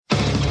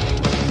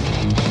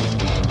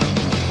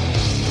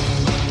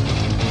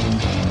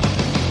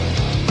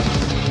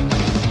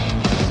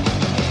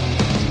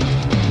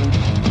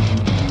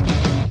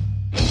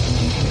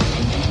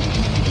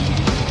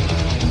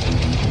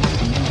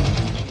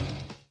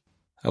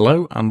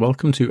Hello and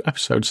welcome to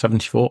episode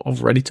 74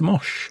 of Ready to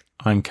Mosh.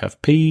 I'm Kev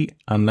P,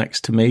 and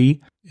next to me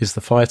is the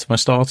fire to my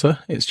starter.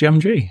 It's Gem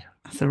G.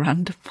 That's a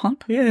random one.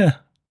 Yeah,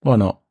 why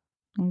not?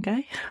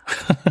 Okay.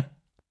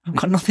 I've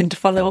got nothing to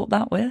follow up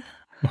that with.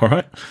 All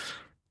right.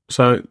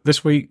 So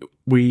this week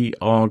we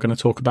are going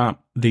to talk about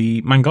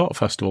the Mangata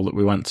festival that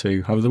we went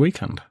to over the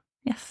weekend.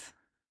 Yes.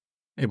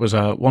 It was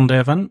a one-day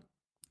event.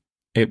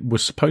 It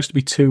was supposed to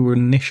be two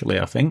initially,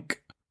 I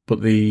think,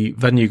 but the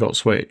venue got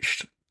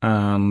switched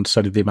and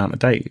so did the amount of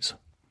days.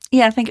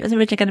 Yeah, I think it was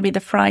originally going to be the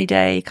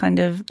Friday, kind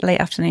of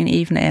late afternoon,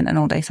 evening, and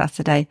all day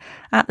Saturday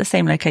at the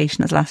same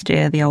location as last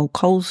year, the old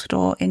coal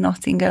store in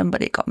Nottingham,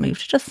 but it got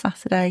moved to just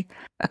Saturday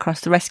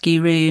across the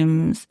rescue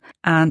rooms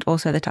and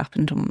also the tap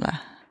and tumbler.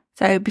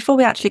 So before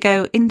we actually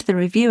go into the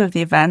review of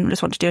the event, we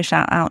just want to do a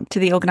shout out to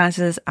the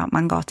organisers at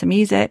Mangata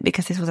Music,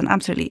 because this was an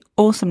absolutely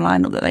awesome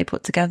lineup that they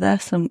put together.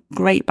 Some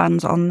great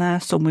bands on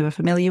there, some we were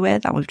familiar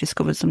with, and we've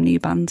discovered some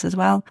new bands as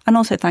well. And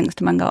also thanks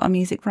to Mangata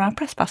Music for our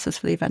press passes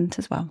for the event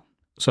as well.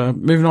 So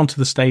moving on to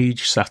the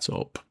stage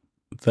setup,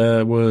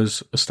 there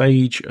was a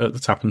stage at the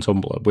Tap and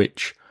Tumbler,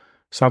 which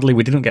sadly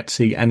we didn't get to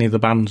see any of the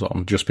bands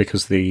on just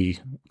because the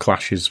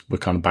clashes were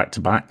kind of back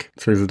to back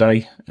through the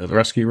day at the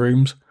rescue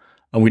rooms.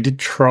 And we did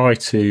try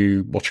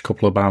to watch a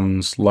couple of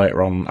bands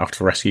later on after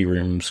the rescue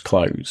rooms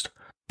closed,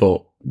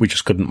 but we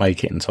just couldn't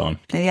make it in time.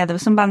 Yeah, there were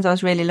some bands I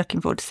was really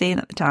looking forward to seeing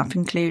at the Tap,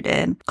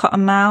 including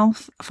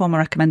Cottonmouth, a former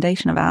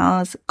recommendation of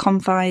ours,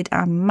 Confide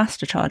and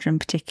Master Charger in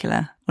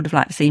particular. Would have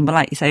liked to see, but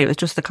like you say, it was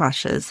just the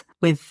clashes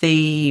with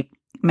the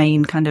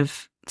main kind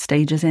of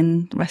stages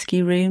in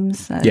rescue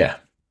rooms. So. Yeah.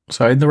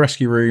 So in the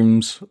rescue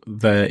rooms,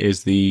 there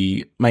is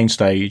the main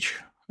stage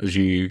as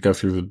you go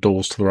through the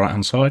doors to the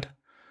right-hand side.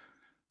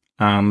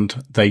 And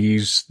they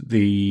use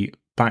the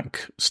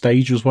back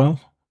stage as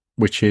well,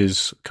 which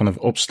is kind of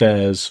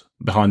upstairs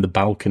behind the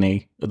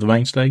balcony of the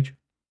main stage.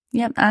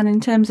 Yep, and in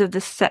terms of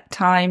the set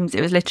times, it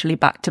was literally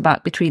back to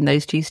back between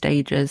those two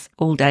stages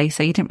all day,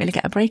 so you didn't really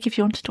get a break if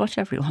you wanted to watch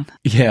everyone.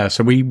 Yeah,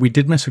 so we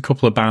did miss a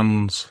couple of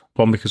bands,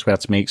 one because we had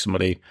to meet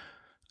somebody,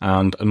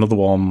 and another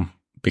one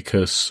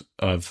because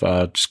of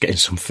just getting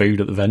some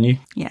food at the venue.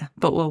 Yeah,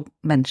 but we'll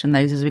mention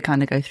those as we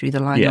kind of go through the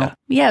lineup.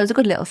 Yeah, it was a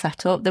good little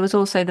setup. There was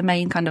also the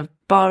main kind of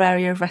bar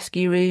area of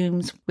rescue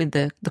rooms with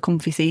the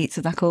comfy seats,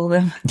 as I call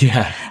them.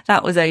 Yeah.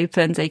 That was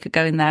open, so you could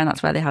go in there, and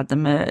that's where they had the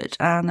merch.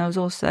 And there was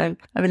also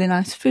a really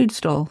nice food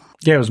stall.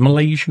 Yeah, it was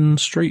Malaysian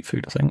street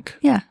food, I think.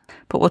 Yeah,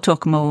 but we'll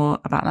talk more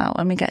about that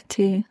when we get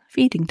to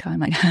feeding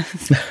time, I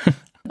guess.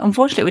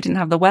 Unfortunately, we didn't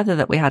have the weather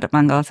that we had at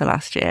Mangata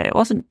last year. It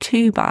wasn't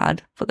too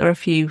bad, but there were a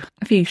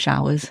few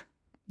showers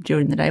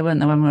during the day, weren't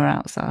there, when we were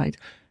outside?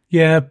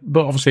 Yeah,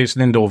 but obviously it's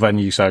an indoor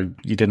venue, so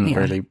you didn't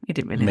really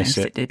miss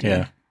it, did you?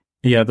 Yeah.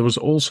 Yeah, there was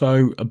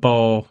also a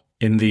bar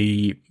in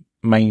the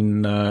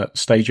main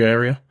stage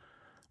area,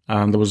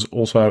 and there was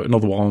also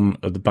another one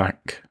at the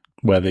back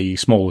where the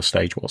smaller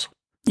stage was.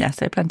 Yeah,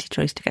 so plenty of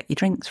choice to get your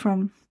drinks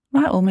from.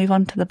 Right, we'll move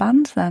on to the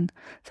bands then.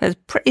 So it's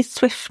a pretty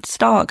swift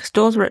start because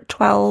doors were at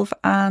 12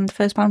 and the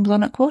first band was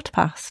on at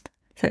past.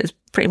 So it was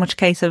pretty much a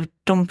case of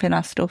dumping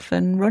our stuff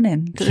and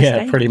running to the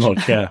stage. Yeah, pretty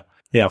much, yeah.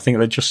 Yeah, I think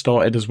they just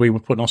started as we were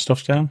putting our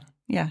stuff down.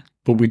 Yeah.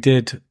 But we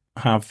did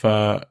have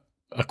a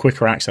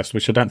quicker access,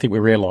 which I don't think we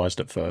realised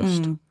at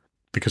first,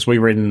 because we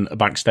were in a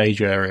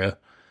backstage area,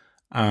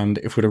 and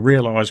if we'd have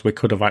realised, we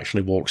could have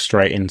actually walked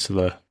straight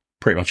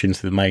pretty much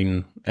into the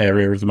main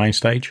area of the main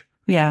stage.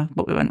 Yeah,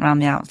 but we went around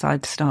the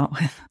outside to start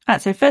with.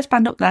 Right, so first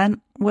band up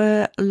then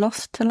were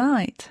Lost to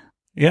Light.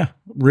 Yeah,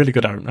 really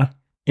good opener.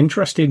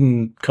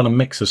 Interesting kind of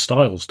mix of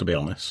styles, to be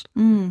honest.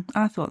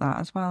 I thought that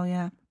as well,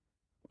 yeah.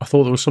 I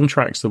thought there were some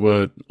tracks that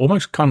were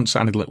almost kind of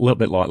sounded a little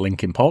bit like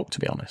Linkin Park, to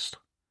be honest.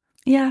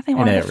 Yeah, I think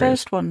one of the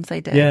first ones they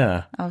did.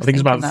 Yeah, I think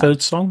it's about the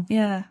third song.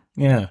 Yeah.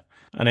 Yeah,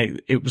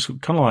 and it was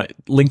kind of like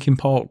Linkin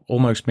Park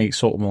almost meets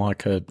sort of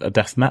like a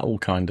death metal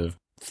kind of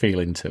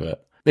feeling to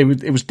it.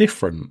 It was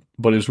different,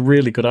 but it was a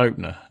really good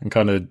opener and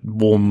kind of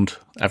warmed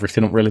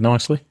everything up really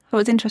nicely. Well,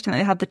 it was interesting that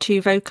they had the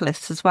two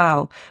vocalists as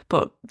well,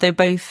 but they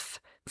both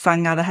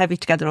sang either heavy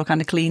together or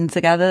kind of clean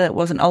together. It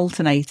wasn't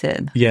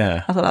alternating.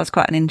 Yeah. I thought that was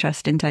quite an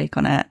interesting take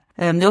on it.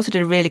 They also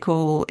did a really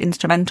cool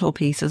instrumental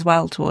piece as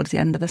well towards the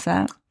end of the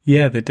set.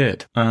 Yeah, they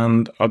did.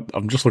 And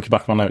I'm just looking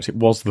back at my notes. It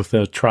was the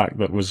third track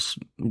that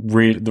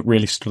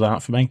really stood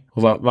out for me.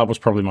 Well, that was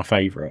probably my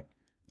favourite.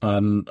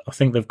 And I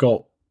think they've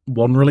got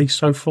one release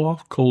so far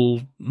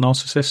called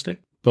Narcissistic,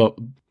 but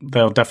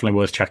they're definitely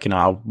worth checking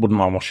out. I wouldn't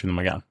mind watching them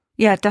again.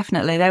 Yeah,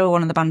 definitely. They were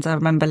one of the bands I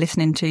remember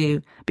listening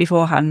to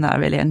beforehand that I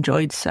really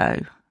enjoyed, so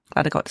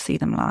glad I got to see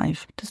them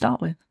live to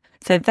start with.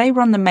 So they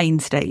were on the main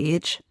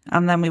stage,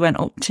 and then we went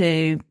up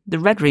to the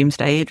Red Room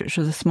stage, which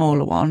was a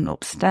smaller one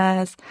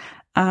upstairs,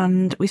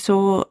 and we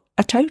saw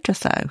a tote or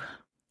so.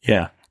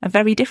 Yeah. A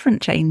very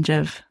different change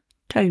of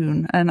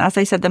tone, and as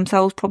they said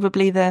themselves,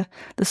 probably the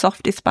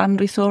softest band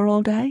we saw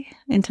all day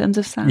in terms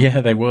of sound.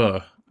 Yeah, they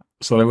were.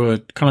 So they were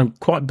kind of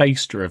quite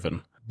bass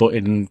driven, but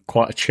in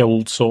quite a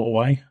chilled sort of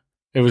way.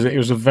 It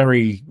was a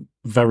very,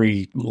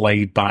 very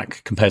laid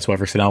back compared to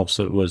everything else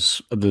that was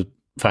at the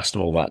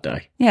festival that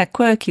day. Yeah,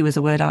 quirky was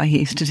a word I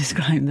used to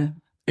describe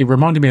them. It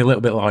reminded me a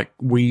little bit like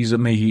Weezer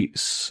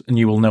meets And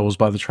You Will Know Us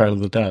by the Trail of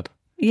the Dead.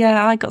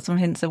 Yeah, I got some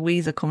hints of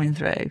Weezer coming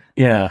through.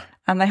 Yeah.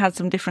 And they had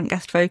some different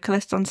guest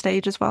vocalists on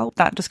stage as well.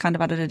 That just kind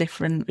of added a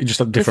different... It just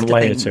had a different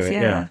layer to it,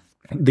 yeah.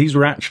 These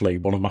were actually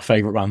one of my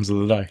favourite bands of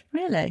the day.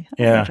 Really?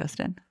 That's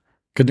interesting.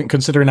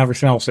 Considering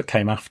everything else that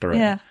came after it.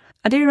 Yeah.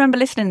 I do remember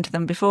listening to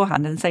them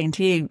beforehand and saying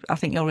to you, I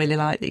think you'll really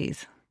like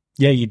these.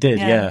 Yeah, you did,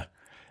 yeah.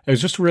 It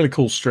was just a really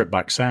cool stripped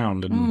back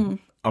sound. And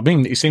I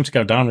mean, it seemed to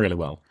go down really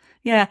well.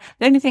 Yeah.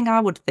 The only thing I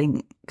would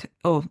think,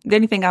 or the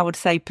only thing I would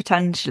say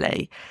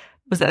potentially,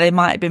 was that they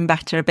might have been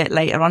better a bit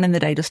later on in the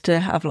day, just to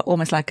have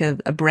almost like a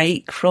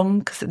break from,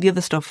 because the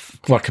other stuff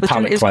like a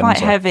palate it was cleanser. Quite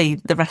heavy,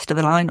 the rest of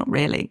the lineup,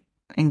 really,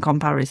 in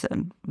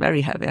comparison.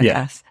 Very heavy, I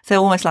guess.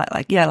 So almost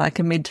like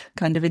a mid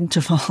kind of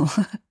interval.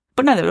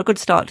 But no, they were a good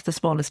start to the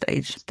smaller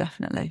stage,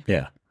 definitely.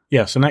 Yeah.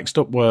 Yeah, so next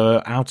up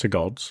were Outer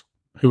Gods,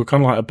 who were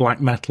kind of like a black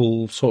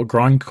metal sort of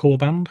grindcore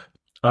band.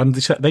 And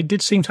they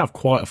did seem to have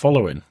quite a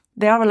following.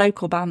 They are a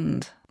local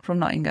band from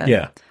Nottingham.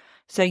 Yeah.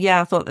 So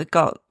yeah, I thought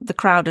the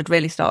crowd had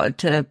really started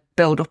to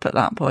build up at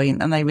that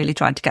point, and they really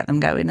tried to get them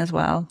going as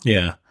well.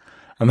 Yeah.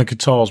 And the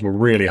guitars were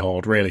really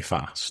hard, really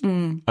fast.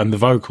 And the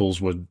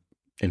vocals were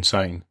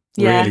insane.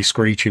 Yeah. Really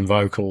screeching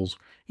vocals.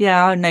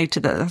 Yeah, I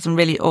noted that there's some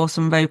really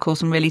awesome vocals,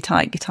 some really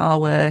tight guitar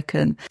work,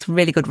 and some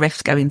really good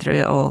riffs going through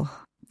it all.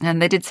 And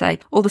they did say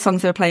all the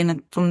songs they were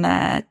playing from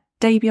their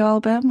debut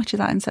album, which is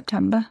out in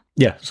September.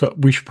 Yeah, so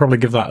we should probably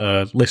give that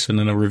a listen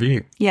and a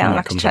review. Yeah, I'll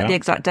have to check the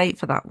exact date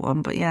for that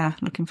one, but yeah,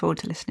 looking forward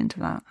to listening to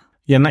that.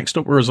 Yeah, next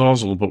up were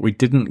Azazel, but we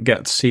didn't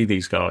get to see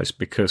these guys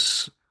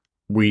because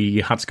we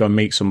had to go and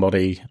meet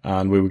somebody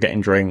and we were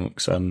getting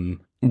drinks and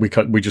we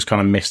just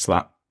kind of missed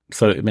that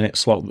 30-minute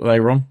slot that they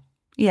were on.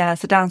 Yeah,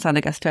 it's a downside,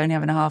 I guess, to only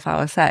having a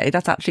half-hour set. It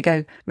does actually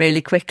go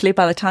really quickly.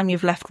 By the time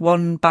you've left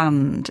one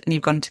band and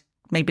you've gone to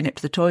maybe nip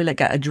to the toilet,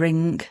 get a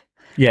drink,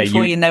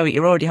 before you know it,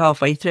 you're already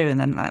halfway through, and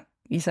then like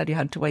you said, you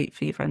had to wait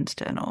for your friend to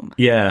turn up.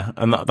 Yeah,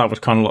 and that was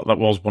kind of like, that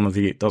was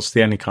that's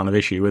the only kind of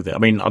issue with it. I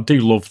mean, I do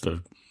love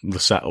the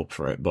setup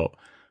for it, but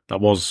that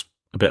was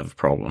a bit of a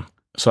problem.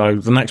 So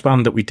the next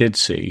band that we did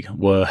see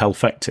were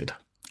Hellfected.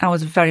 I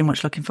was very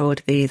much looking forward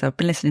to these. I've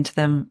been listening to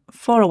them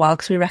for a while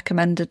because we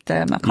recommended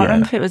them. I can't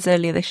remember if it was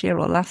earlier this year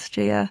or last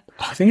year.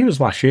 I think it was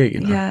last year,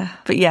 Yeah.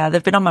 But yeah,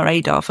 they've been on my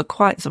radar for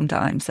quite some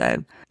time.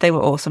 So they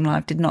were awesome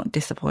live, did not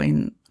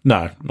disappoint.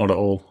 No, not at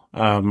all.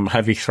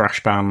 Heavy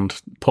thrash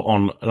band, put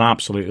on an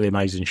absolutely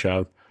amazing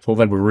show. Thought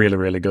they were really,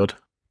 really good.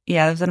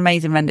 Yeah, there was an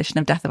amazing rendition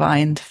of Death of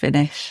Iron to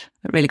finish.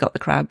 It really got the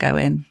crowd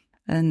going.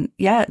 And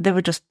yeah, they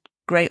were just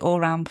great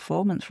all-round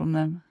performance from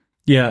them.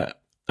 Yeah.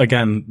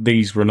 Again,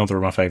 these were another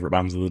of my favourite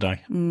bands of the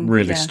day.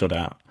 Really stood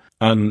out.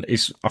 And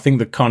I think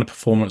the kind of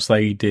performance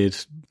they did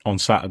on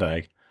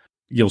Saturday,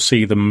 you'll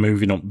see them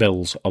moving up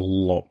bills a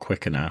lot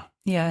quicker now.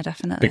 Yeah,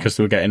 definitely. Because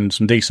they were getting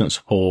some decent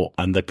support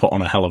and they put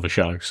on a hell of a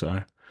show.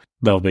 So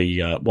they'll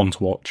be one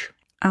to watch.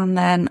 And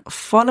then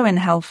following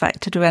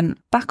Hellfected, we went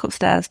back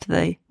upstairs to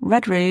the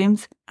Red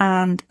Rooms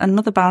and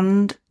another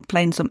band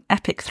playing some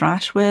epic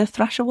thrash were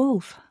Thrasher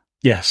Wolf.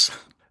 Yes.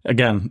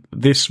 Again,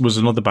 this was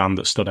another band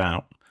that stood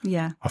out.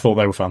 Yeah. I thought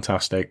they were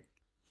fantastic.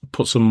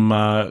 Put some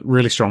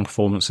really strong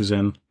performances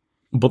in.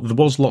 But there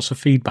was lots of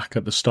feedback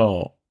at the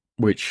start,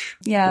 which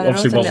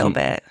obviously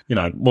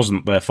wasn't,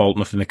 wasn't their fault,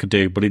 nothing they could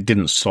do, but it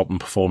didn't stop them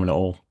performing at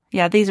all.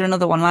 Yeah, these are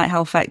another one like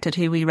Hellfected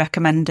who we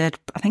recommended,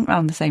 I think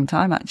around the same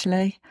time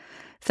actually.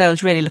 So I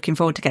was really looking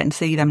forward to getting to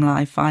see them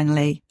live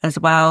finally as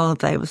well.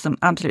 There was some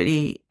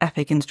absolutely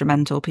epic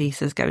instrumental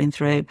pieces going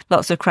through.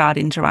 Lots of crowd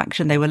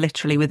interaction. They were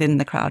literally within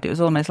the crowd. It was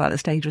almost like the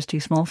stage was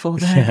too small for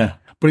them. Yeah,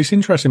 but it's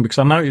interesting because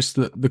I noticed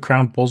that the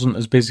crowd wasn't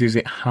as busy as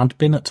it had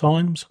been at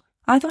times.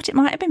 I thought it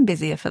might have been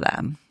busier for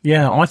them.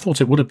 Yeah, I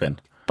thought it would have been.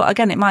 But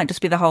again, it might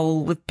just be the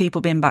whole with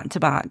people being back to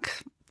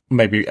back.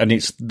 Maybe, and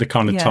it's the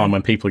kind of time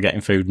when people are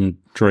getting food and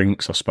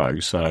drinks, I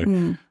suppose.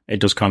 So it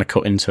does kind of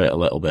cut into it a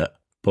little bit.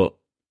 But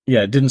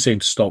yeah, it didn't seem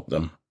to stop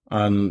them.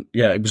 And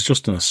yeah, it was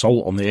just an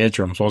assault on the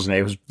eardrums, wasn't it?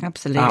 It was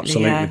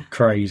absolutely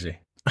crazy.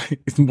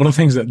 One of the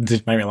things that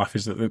did make me laugh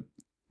is that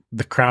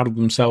the crowd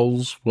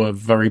themselves were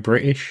very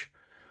British.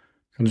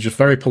 And just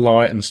very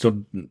polite and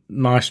stood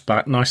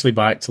nicely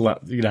back to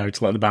let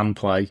the band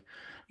play.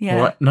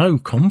 Yeah. Like, no,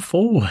 come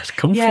forward.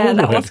 Yeah,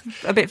 that was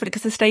a bit funny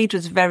because the stage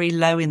was very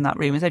low in that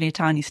room. It was only a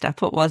tiny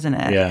step up, wasn't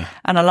it? Yeah.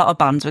 And a lot of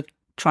bands were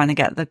trying to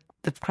get the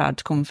crowd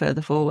to come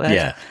further forward.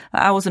 Yeah.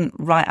 I wasn't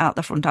right out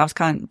the front. I was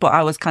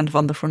kind of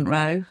on the front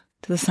row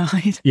to the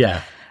side.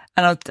 Yeah.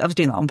 And I was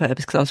doing that on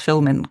purpose because I was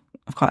filming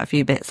quite a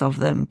few bits of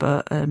them.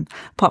 But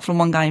apart from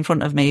one guy in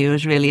front of me who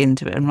was really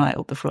into it and right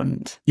up the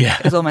front. Yeah.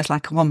 It was almost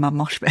like a one-man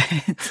mosh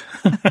pit.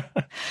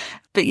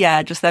 But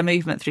yeah, just their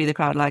movement through the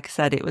crowd, like I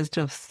said, it was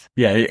just...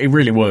 Yeah, it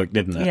really worked,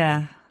 didn't it?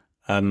 Yeah.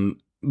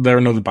 They're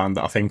another band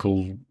that I think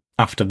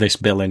after this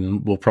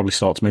billing, will probably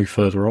start to move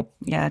further up.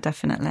 Yeah,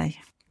 definitely.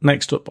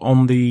 Next up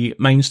on the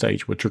main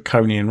stage were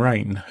Draconian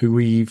Rain, who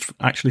we've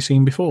actually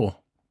seen before.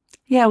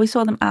 Yeah, we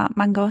saw them at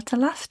Mangata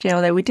last year,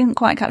 although we didn't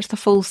quite catch the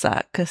full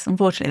set because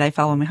unfortunately they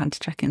fell when we had to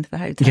check into the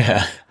hotel.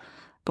 Yeah.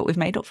 but we've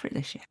made up for it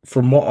this year.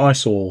 From what I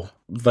saw,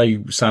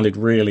 they sounded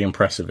really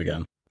impressive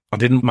again. I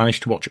didn't manage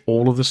to watch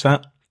all of the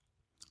set,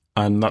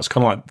 and that's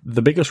kind of like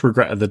the biggest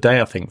regret of the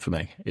day, I think, for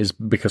me, is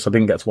because I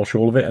didn't get to watch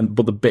all of it,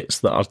 but the bits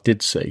that I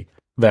did see,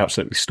 they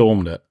absolutely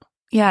stormed it.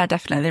 Yeah,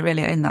 definitely. They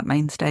really own that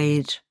main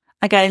stage.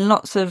 Again,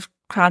 lots of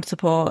crowd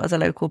support as a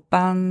local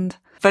band.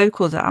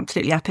 Vocals are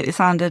absolutely epic. They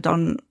sounded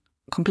on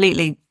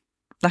completely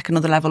like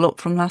another level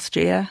up from last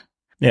year.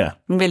 Yeah.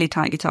 Really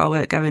tight guitar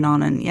work going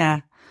on, and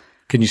yeah.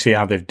 Can you see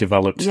how they've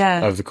developed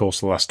over the course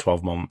of the last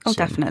 12 months? Oh,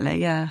 definitely,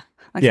 yeah.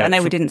 I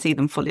know we didn't see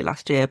them fully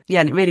last year.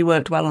 Yeah, and it really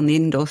worked well on the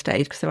indoor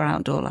stage because they were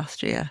outdoor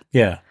last year.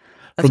 Yeah.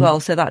 As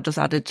well, so that just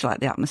added to like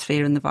the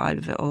atmosphere and the vibe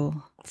of it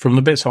all. From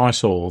the bits I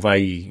saw,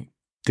 they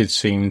did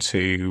seem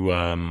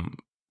to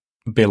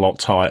be a lot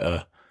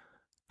tighter,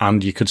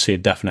 and you could see a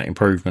definite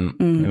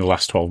improvement in the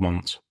last 12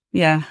 months.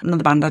 Yeah,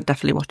 another band I'd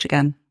definitely watch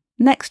again.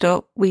 Next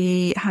up,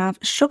 we have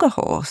Sugar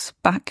Horse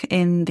back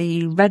in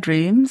the Red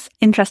Rooms.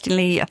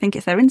 Interestingly, I think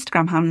it's their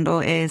Instagram handle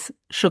is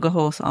Sugar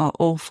Horse Are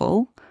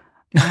Awful.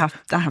 I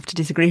have to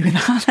disagree with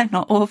that. They're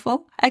not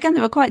awful. Again,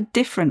 they were quite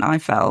different, I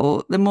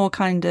felt. They're more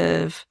kind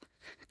of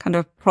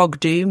prog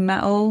doom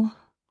metal.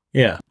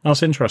 Yeah,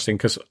 that's interesting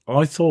because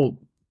I thought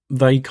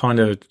they kind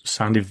of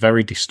sounded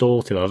very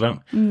distorted. I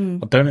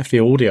don't know if the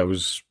audio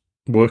was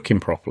working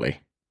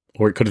properly,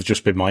 or it could have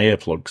just been my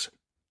earplugs.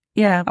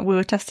 Yeah, we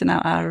were testing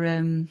out our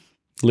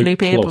loop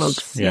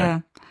earplugs. Yeah.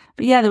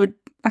 But yeah, they were,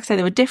 like I say,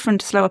 they were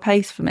different, slower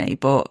pace for me,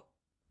 but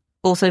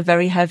also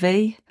very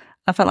heavy.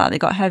 I felt like they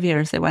got heavier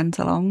as they went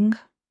along.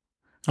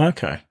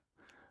 Okay.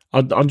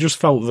 I just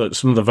felt that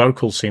some of the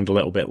vocals seemed a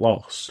little bit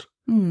lost.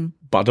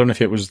 But I don't know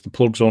if it was the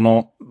plugs or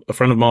not. A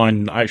friend of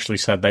mine actually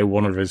said they were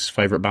one of his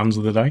favourite bands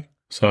of the day.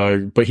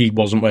 But he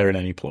wasn't wearing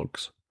any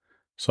plugs.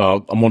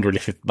 So I'm wondering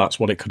if that's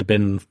what it could have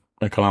been,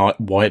 kind of like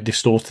why it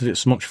distorted it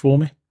so much for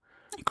me.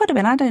 It could have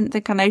been. I don't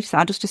think I noticed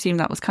that. I just assumed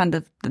that was kind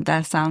of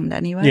their sound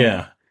anyway.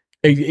 Yeah.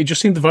 It just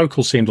seemed the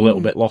vocals seemed a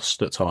little bit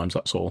lost at times,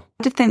 that's all.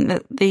 I did think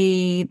that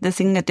the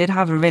singer did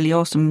have a really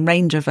awesome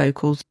range of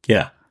vocals.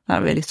 Yeah.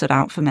 That really stood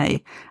out for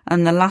me.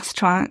 And the last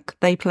track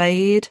they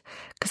played,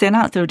 because they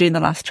announced they were doing the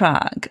last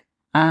track,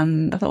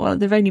 and I thought, well,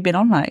 they've only been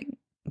on like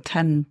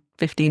 10,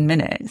 15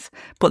 minutes,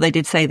 but they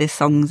did say this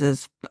song's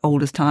as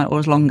old as time or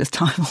as long as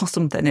time or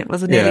something. It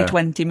was nearly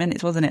 20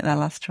 minutes, wasn't it, their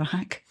last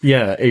track?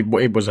 Yeah, it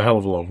was a hell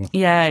of a long.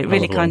 Yeah, it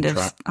really kind of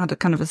had a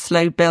kind of a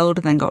slow build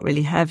and then got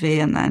really heavy,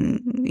 and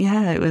then,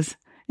 yeah, it was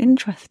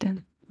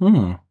interesting.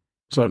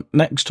 So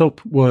next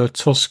up were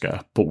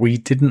Tusker, but we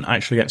didn't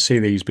actually get to see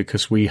these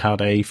because we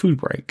had a food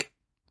break.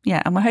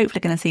 Yeah, and we're hopefully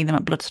going to see them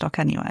at Bloodstock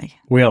anyway.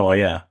 We are,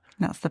 yeah.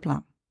 That's the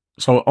plan.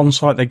 So on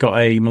site they got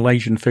a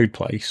Malaysian food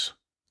place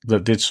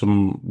that did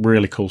some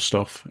really cool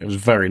stuff. It was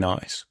very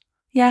nice.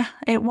 Yeah,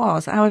 it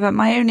was. However,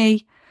 my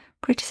only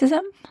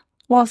criticism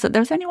was that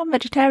there was only one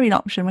vegetarian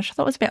option, which I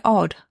thought was a bit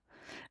odd.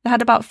 They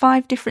had about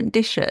 5 different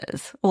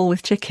dishes, all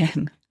with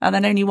chicken, and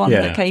then only one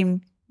that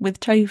came with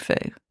tofu.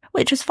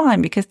 Which was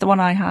fine because the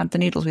one I had, the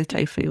noodles with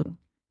tofu.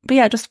 But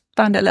yeah, I just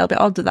found it a little bit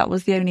odd that that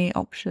was the only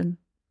option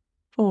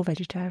for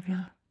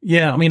vegetarian.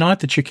 Yeah, I mean, I had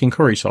the chicken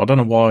curry, so I don't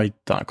know why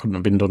that couldn't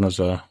have been done as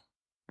a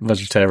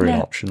vegetarian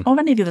option. Or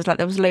any of the others, like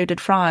there was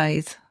loaded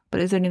fries, but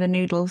it was only the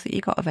noodles that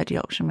you got a veggie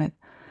option with.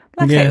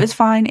 Like I say, it was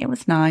fine, it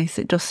was nice.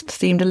 It just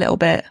seemed a little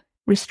bit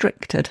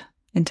restricted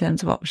in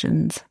terms of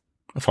options.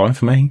 Fine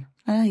for me.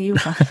 You were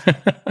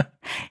fine.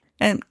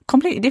 And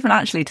completely different,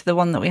 actually, to the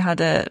one that we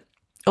had at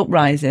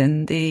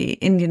Uprising, the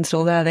Indian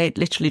stall there. They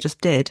literally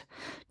just did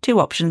 2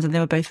 options and they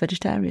were both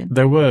vegetarian.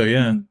 They were,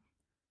 yeah.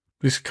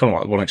 This is kind of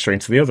like one extreme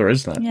to the other,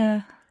 isn't it?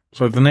 Yeah.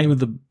 So the name of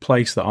the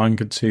place that I'm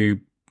going to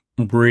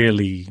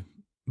really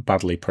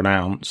badly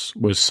pronounce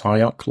was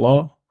Sayok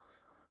Law.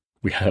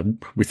 We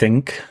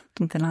think.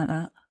 Something like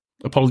that.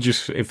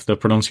 Apologies if the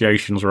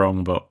pronunciation's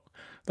wrong, but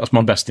that's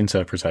my best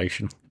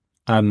interpretation.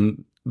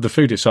 And the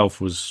food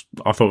itself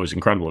I thought it was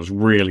incredible. It was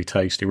really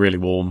tasty, really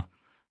warm.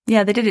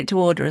 Yeah, they did it to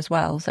order as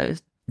well, so it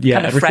was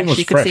kind of fresh.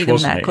 You could see them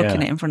there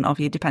cooking it in front of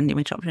you, depending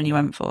which option you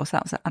went for. So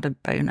that was an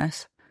added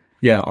bonus.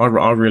 Yeah, I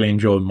really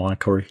enjoyed my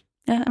curry.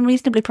 Yeah, and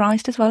reasonably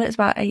priced as well. It's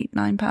about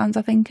 £8-9,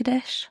 I think, a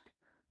dish.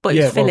 But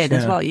it's filling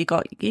as well. You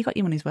got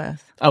your money's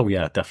worth. Oh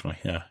yeah,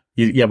 definitely.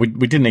 Yeah, we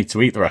didn't need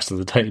to eat the rest of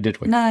the day,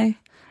 did we? No, I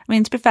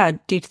mean, to be fair,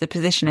 due to the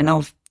positioning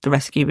of the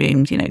rescue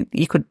rooms,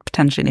 you could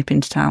potentially nip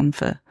into town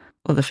for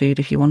other food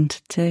if you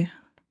wanted to.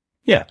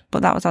 Yeah,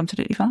 but that was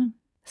absolutely fine.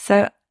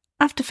 So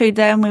after food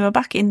then, we were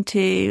back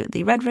into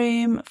the Red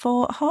Room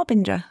for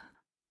Harbinger.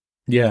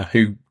 Yeah,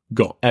 who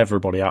got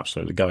everybody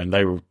absolutely going.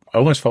 I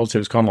almost felt it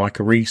was kind of like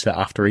a reset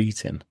after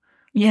eating.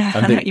 Yeah,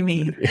 I know what you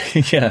mean.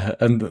 Yeah,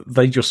 and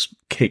they just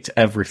kicked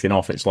everything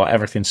off. It's like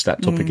everything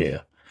stepped up a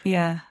gear.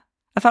 Yeah.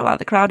 I felt like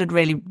the crowd had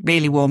really,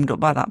 really warmed up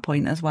by that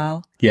point as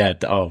well. Yeah,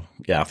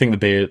 I think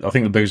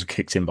the booze had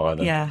kicked in by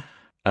then. Yeah.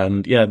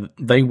 And yeah,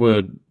 they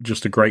were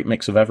just a great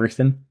mix of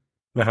everything.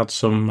 They had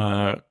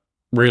some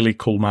really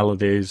cool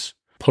melodies,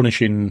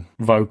 punishing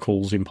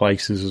vocals in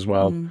places as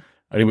well.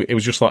 It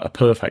was just like a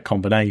perfect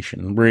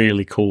combination.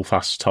 Really cool,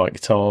 fast, tight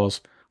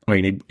guitars. I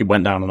mean, it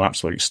went down an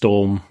absolute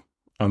storm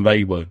and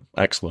they were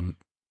excellent.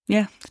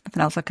 Yeah, there's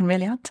nothing else I can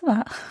really add to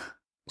that.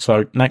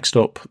 So next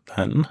up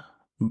then,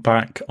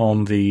 back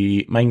on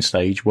the main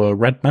stage were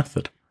Red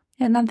Method.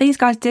 Yeah, now these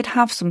guys did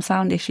have some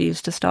sound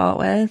issues to start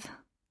with.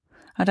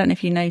 I don't know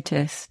if you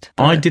noticed.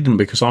 I didn't,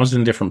 because I was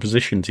in a different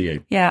position to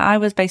you. Yeah, I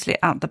was basically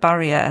at the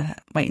barrier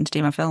waiting to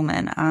do my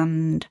filming,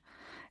 and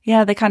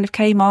yeah, they kind of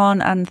came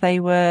on and they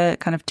were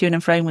kind of to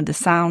and fro with the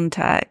sound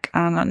tech,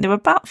 and they were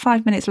about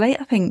 5 minutes late,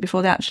 I think,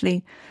 before they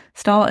actually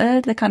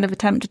started. They kind of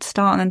attempted to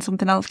start and then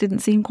something else didn't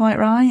seem quite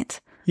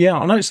right. Yeah,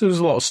 I noticed there was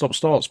a lot of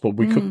stop-starts, but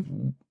we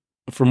could...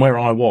 From where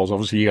I was,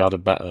 obviously you had a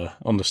better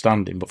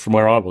understanding, but from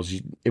where I was,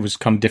 it was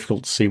kind of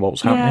difficult to see what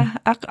was happening.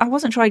 Yeah, I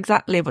wasn't sure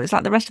exactly, but it's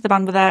like the rest of the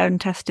band were there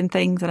and testing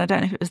things, and I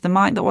don't know if it was the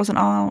mic that wasn't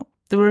out.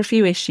 There were a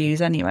few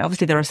issues anyway.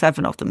 Obviously, there are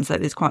 7 of them, so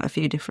there's quite a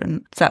few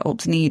different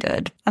setups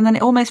needed. And then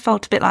it almost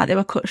felt a bit like they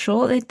were cut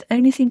short. They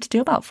only seemed to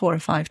do about 4 or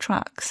 5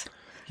 tracks.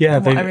 Yeah,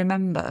 what I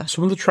remember.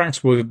 Some of the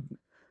tracks were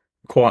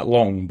quite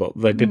long, but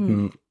they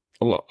didn't...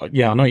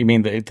 Yeah, I know what you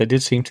mean. They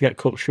did seem to get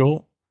cut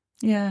short.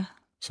 Yeah.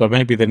 So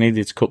maybe they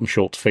needed to cut them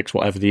short to fix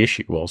whatever the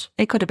issue was.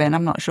 It could have been,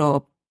 I'm not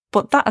sure.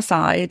 But that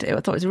aside, I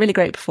thought it was a really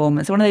great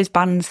performance. One of those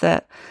bands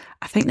that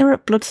I think they were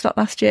at Bloodstock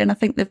last year, and I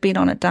think they've been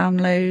on at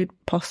Download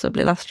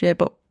possibly last year,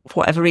 but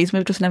for whatever reason,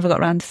 we've just never got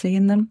around to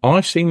seeing them.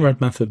 I've seen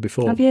Red Method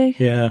before. Have you?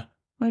 Yeah.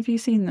 Where have you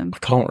seen them? I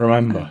can't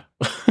remember.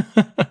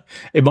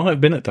 It might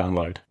have been at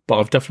Download, but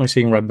I've definitely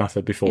seen Red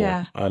Method before.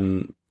 Yeah.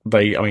 And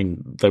they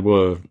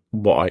were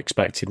what I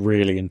expected,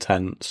 really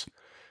intense,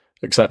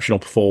 exceptional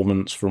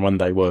performance from when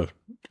they were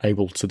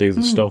able to do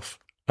the stuff.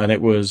 And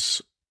it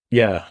was,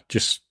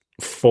 just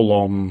full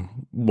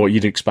on what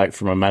you'd expect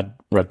from a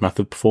Red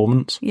Method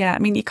performance. Yeah, I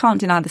mean, you can't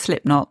deny the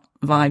Slipknot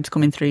vibes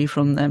coming through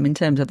from them in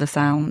terms of the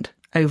sound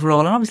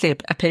overall, and obviously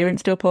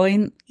appearance to a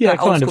point. Yeah, like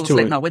kind old of school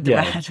Slipknot with the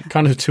red.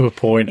 Kind of to a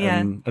point, Yeah.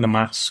 and a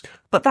mask.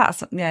 But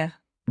that's, yeah.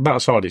 That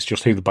aside, it's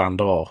just who the band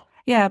are.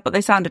 Yeah, but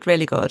they sounded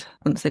really good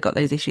once they got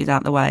those issues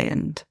out of the way,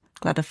 and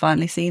glad I've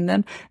finally seen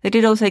them. They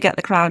did also get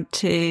the crowd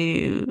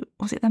to...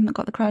 Was it them that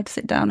got the crowd to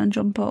sit down and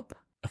jump up?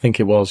 I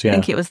think it was, yeah. I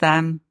think it was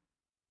them.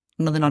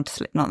 Another nod to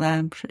Slipknot there.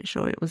 I'm pretty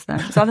sure it was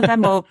them. It's either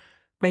them or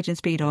Raging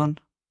Speedhorn.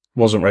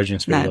 Wasn't Raging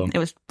Speedhorn. No, it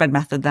was Red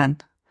Method then.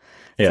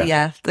 Yeah. So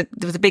yeah, there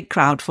was a big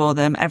crowd for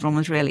them. Everyone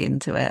was really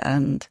into it,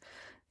 and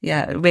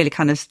yeah, it really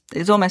kind of... It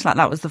was almost like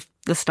that was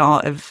the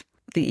start of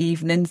the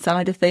evening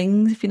side of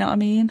things, if you know what I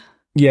mean.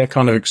 Yeah,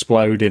 kind of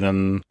exploding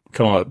and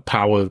kind of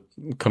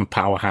like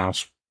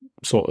powerhouse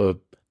sort of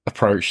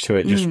approach to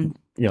it. Just,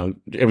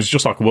 it was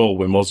just like a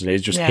whirlwind, wasn't it? It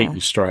just hit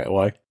you straight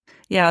away.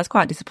 Yeah, I was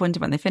quite disappointed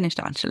when they finished,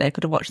 actually. I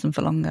could have watched them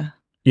for longer.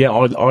 Yeah,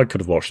 I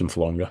could have watched them for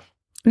longer.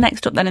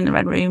 Next up then in the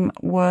Red Room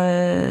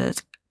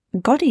was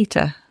God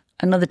Eater,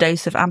 another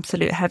dose of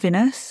absolute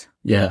heaviness.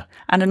 Yeah.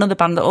 And another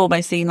band that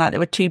almost seemed like they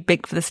were too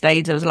big for the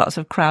stage. There was lots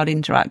of crowd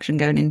interaction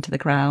going into the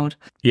crowd.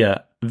 Yeah,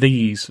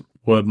 these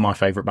were my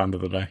favourite band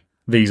of the day.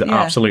 These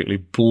absolutely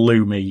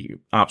blew me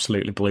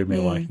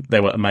away. They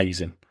were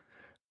amazing.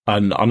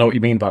 And I know what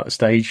you mean about the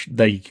stage.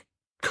 They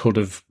could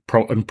have,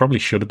 and probably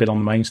should have been on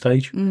the main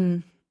stage.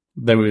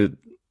 They were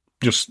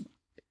just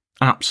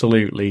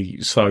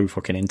absolutely so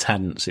fucking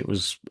intense. It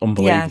was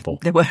unbelievable.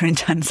 Yeah, they were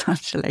intense,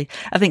 actually.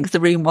 I think 'cause the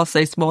room was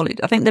so small.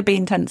 I think they'd be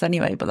intense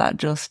anyway, but that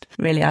just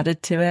really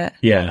added to it.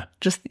 Yeah.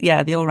 Just,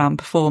 the all-round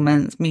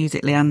performance,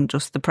 musically, and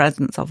just the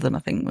presence of them, I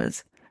think,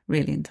 was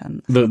really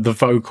intense. The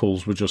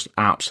vocals were just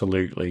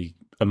absolutely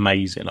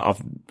amazing.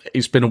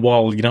 It's been a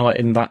while, like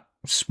in that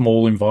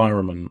small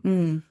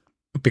environment,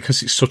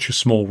 because it's such a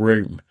small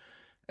room,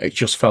 it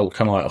just felt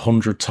kind of like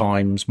 100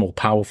 times more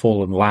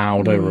powerful and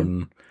louder.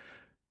 And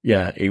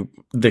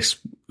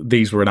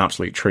these were an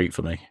absolute treat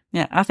for me.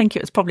 Yeah, I think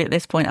it was probably at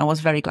this point I was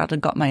very glad I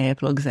got my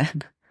earplugs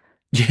in.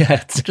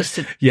 Yeah, just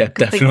to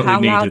definitely think how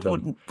needed loud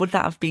them. would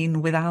that have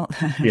been without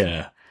them?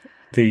 Yeah.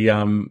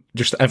 The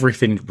just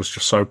everything was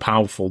just so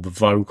powerful. The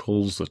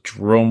vocals, the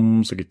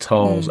drums, the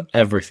guitars,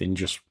 everything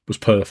just was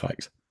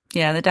perfect.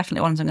 Yeah, they're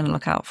definitely ones I'm going to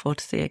look out for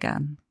to see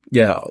again.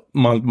 Yeah,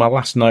 my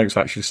last notes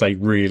actually say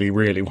really,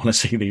 really want to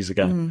see these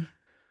again.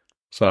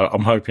 So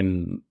I'm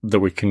hoping that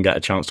we can get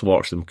a chance to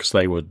watch them, because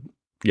they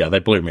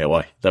blew me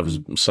away. That was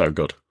so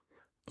good.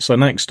 So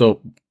next up,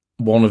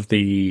 one of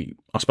the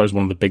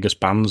biggest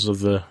bands of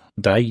the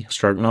day,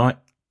 stroke night,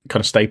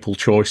 kind of staple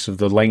choice of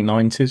the late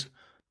 90s,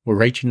 were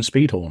Raging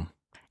Speedhorn.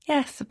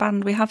 Yes, a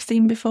band we have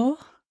seen before.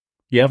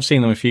 Yeah, I've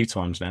seen them a few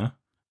times now.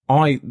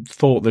 I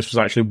thought this was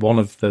actually one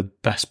of the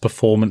best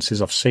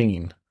performances I've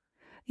seen.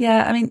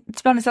 Yeah, I mean,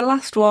 to be honest, the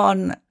last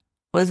one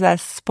was their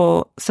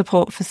support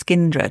for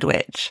Skindred,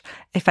 which,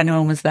 if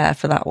anyone was there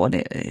for that one,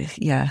 it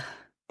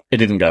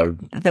didn't go...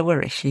 There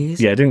were issues.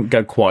 Yeah, it didn't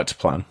go quite to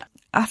plan.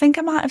 I think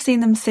I might have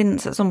seen them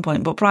since at some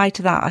point, but prior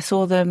to that, I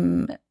saw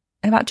them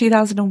in about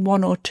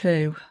 2001 or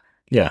 2.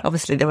 Yeah.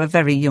 Obviously, they were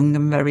very young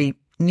and very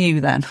new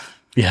then.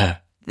 Yeah.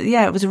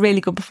 Yeah, it was a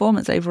really good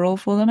performance overall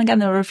for them. Again,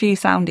 there were a few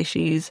sound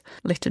issues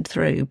littered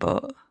through,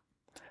 but...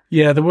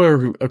 Yeah, there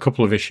were a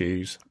couple of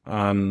issues,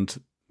 and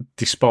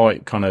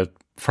despite kind of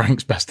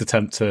Frank's best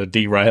attempt to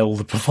derail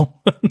the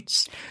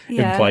performance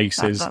in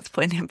places. That's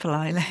putting it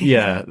politely.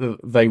 Yeah,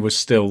 they were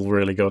still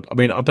really good. I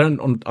mean, I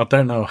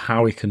don't know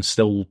how he can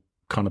still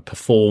kind of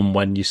perform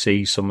when you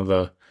see some of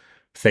the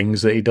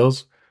things that he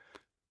does,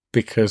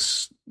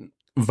 because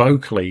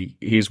vocally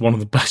he's one of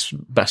the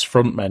best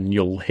frontmen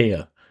you'll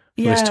hear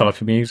for this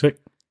type of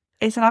music.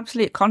 It's an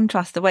absolute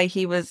contrast the way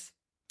he was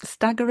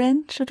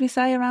staggering, should we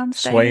say, around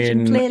stage,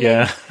 swaying,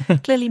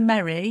 and clearly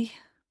merry.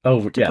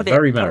 Oh yeah,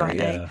 very merry.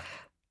 Yeah.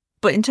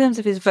 But in terms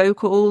of his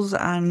vocals,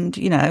 and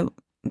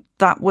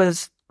that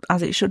was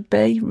as it should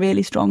be,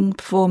 really strong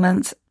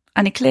performance.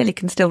 And he clearly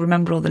can still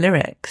remember all the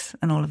lyrics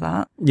and all of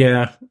that.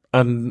 Yeah,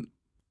 and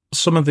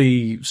some of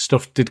the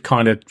stuff did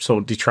kind of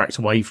sort of detract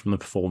away from the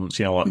performance,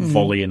 like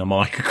volleying a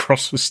mic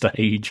across the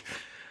stage,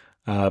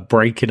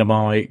 breaking a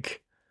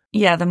mic.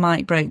 Yeah, the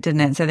mic broke, didn't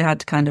it? So they had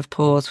to kind of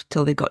pause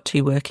till they got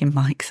 2 working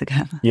mics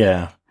again.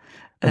 Yeah.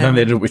 And then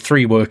they did it with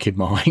 3 working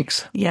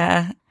mics.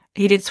 Yeah.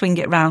 He did swing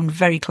it round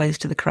very close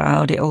to the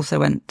crowd. It also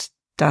went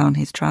down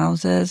his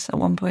trousers at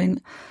one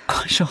point.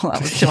 I'm sure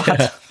that was too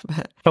hard.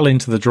 But fell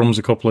into the drums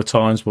a couple of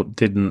times, but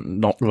didn't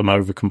knock them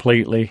over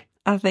completely.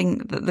 I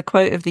think that the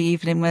quote of the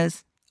evening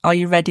was, "Are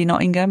you ready,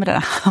 Nottingham?" I don't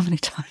know how many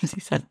times he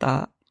said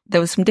that.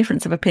 There was some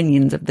difference of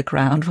opinions of the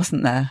crowd,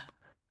 wasn't there?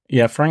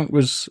 Yeah, Frank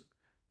was,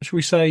 should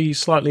we say,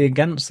 slightly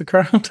against the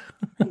crowd?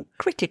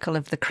 Critical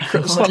of the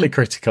crowd. Slightly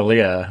critical,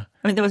 yeah.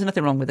 I mean, there was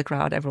nothing wrong with the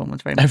crowd. Everyone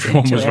was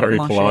very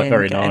polite,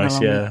 very nice,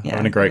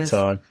 having a great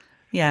time.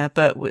 Yeah,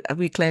 but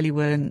we clearly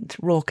weren't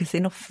raucous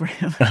enough for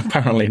him.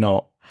 Apparently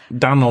not.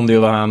 Dan, on the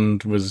other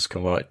hand, was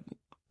kind of like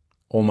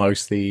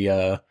almost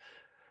the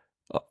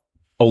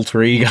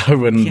alter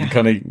ego and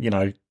kind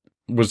of,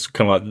 was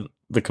kind of like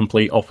the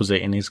complete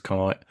opposite in his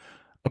kind of like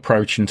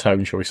approach and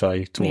tone, shall we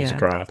say, towards the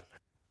crowd.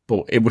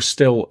 But it was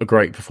still a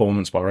great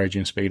performance by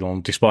Raging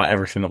Speedhorn, despite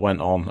everything that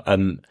went on.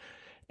 And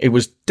it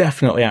was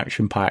definitely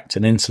action-packed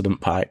and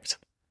incident-packed.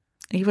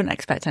 You wouldn't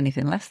expect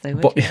anything less, though,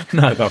 would you?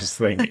 No, that's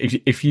the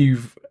thing. If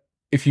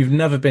you've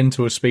never been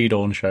to a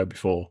Speedhorn show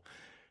before,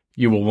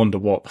 you will wonder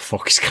what the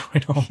fuck is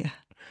going on. Yeah.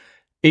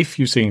 If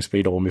you've seen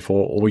Speedhorn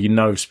before, or you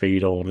know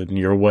Speedhorn and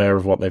you're aware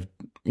of what they've,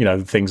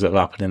 the things that have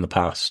happened in the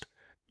past,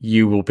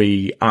 you will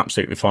be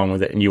absolutely fine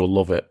with it and you will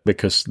love it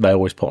because they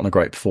always put on a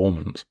great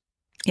performance.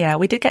 Yeah,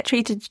 we did get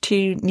treated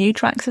to new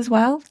tracks as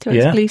well, to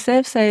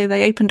exclusive. So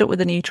they opened up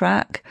with a new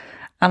track,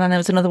 and then there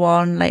was another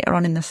one later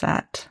on in the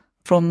set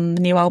from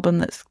the new album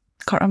that's,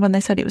 can't remember when they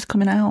said it was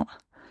coming out.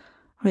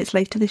 Or it's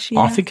later this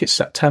year. I think it's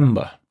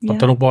September. Yeah. I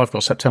don't know why I've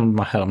got September in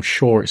my head. I'm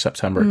sure it's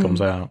September it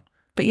comes out.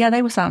 But yeah,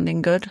 they were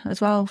sounding good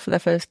as well for their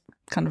first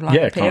kind of like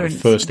appearance. Kind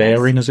of first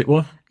airing, as it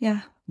were.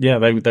 Yeah. Yeah,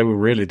 they were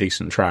really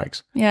decent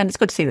tracks. Yeah, and it's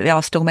good to see that they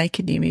are still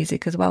making new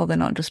music as well. They're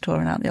not just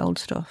touring out the old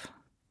stuff.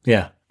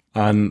 Yeah.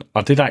 And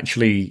I did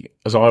actually,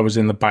 as I was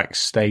in the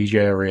backstage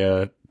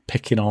area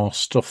picking our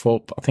stuff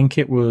up, I think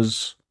it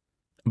was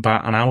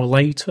about an hour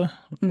later,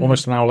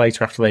 almost an hour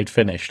later after they'd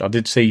finished, I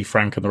did see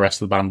Frank and the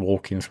rest of the band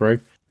walking through.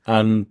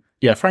 And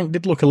yeah, Frank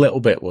did look a little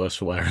bit worse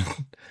for wear.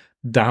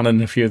 Dan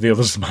and a few of the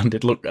others of the band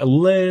did look a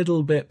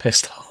little bit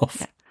pissed off.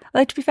 Yeah.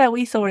 Although, to be fair,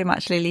 we saw him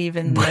actually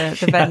leaving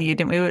the venue,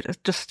 didn't we? We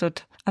just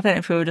stood, I don't know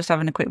if we were just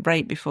having a quick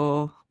break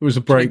before. It was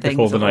a break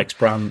before the next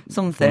band.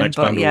 Something,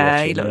 but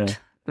yeah, he looked,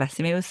 bless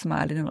him, he was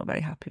smiling and looked very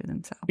happy with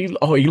himself. He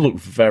looked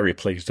very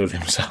pleased with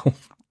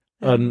himself.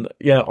 And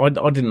yeah, I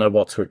didn't know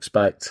what to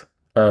expect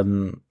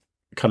and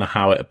kind of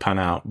how it would pan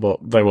out, but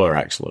they were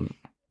excellent.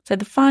 So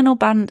the final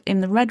band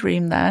in the Red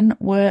Room then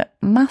were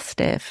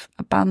Mastiff,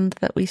 a band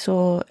that we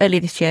saw earlier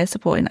this year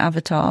supporting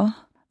Avatar,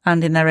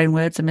 and in their own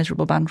words, a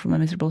miserable band from a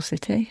miserable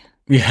city.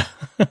 Yeah.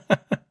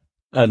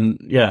 And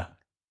yeah,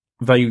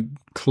 they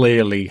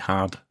clearly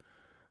had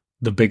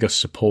the biggest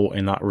support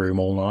in that room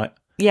all night.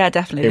 Yeah,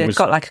 definitely. They've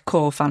got like a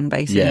core fan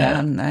base in there,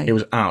 haven't they? It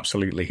was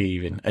absolutely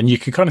heaving. And you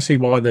can kind of see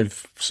why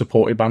they've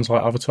supported bands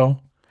like Avatar.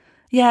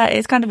 Yeah,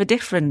 it's kind of a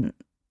different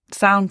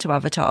sound to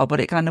Avatar,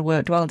 but it kind of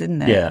worked well,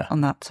 didn't it? Yeah.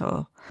 On that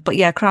tour. But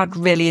yeah, crowd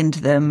really into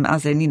them,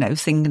 as in,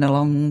 singing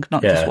along,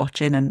 not just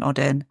watching and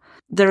nodding.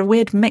 They're a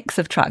weird mix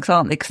of tracks,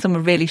 aren't they? Because some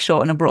are really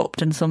short and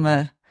abrupt and some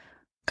are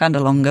kind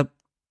of longer,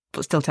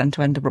 but still tend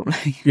to end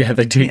abruptly. Yeah,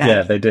 they do.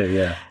 Yeah, they do,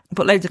 yeah.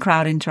 But loads of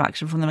crowd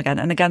interaction from them again.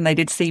 And again, they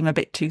did seem a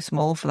bit too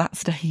small for that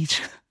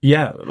stage.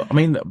 Yeah, I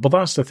mean, but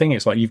that's the thing.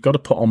 It's like you've got to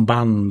put on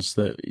bands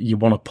that you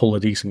want to pull a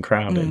decent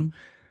crowd in.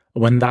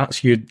 When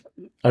that's your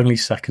only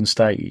second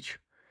stage,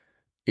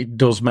 it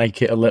does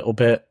make it a little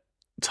bit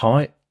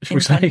tight, should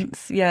we say?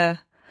 Yeah.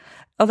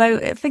 Although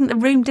I think the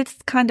room did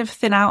kind of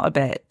thin out a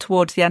bit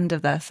towards the end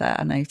of their set,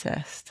 I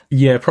noticed.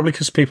 Yeah, probably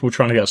because people were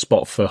trying to get a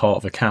spot for Heart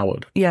of a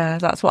Coward. Yeah,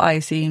 that's what I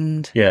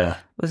assumed. Yeah.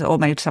 Or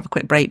maybe just have a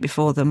quick break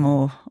before them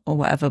or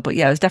whatever. But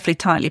yeah, it was definitely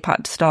tightly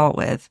packed to start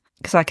with.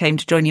 Because I came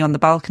to join you on the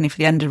balcony for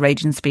the end of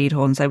Raging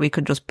Speedhorn, so we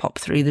could just pop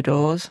through the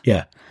doors.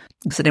 Yeah.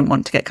 Because I didn't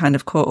want to get kind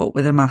of caught up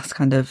with a mass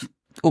kind of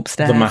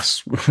upstairs. The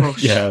mass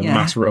rush.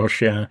 Mass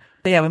rush, yeah.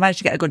 But yeah, we managed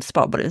to get a good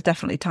spot, but it was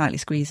definitely tightly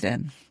squeezed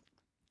in.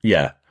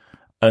 Yeah.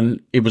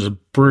 And it was a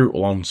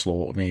brutal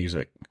onslaught of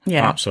music.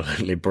 Yeah.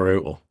 Absolutely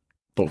brutal.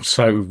 But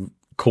so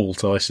cool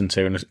to listen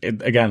to.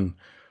 And again,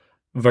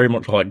 very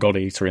much like God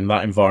Eater, in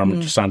that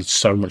environment just sounded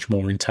so much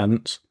more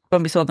intense.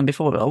 When we saw them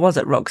before, it was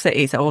at Rock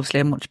City, so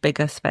obviously a much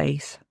bigger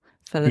space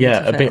for them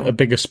Yeah, to fill. a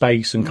bigger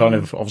space and kind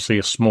of obviously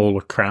a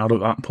smaller crowd at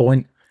that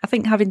point. I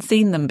think having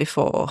seen them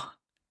before,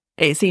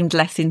 it seemed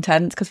less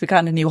intense because we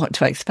kind of knew what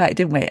to expect,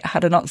 didn't we?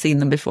 Had I not seen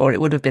them before, it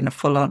would have been a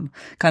full-on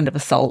kind of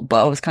assault,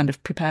 but I was kind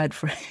of prepared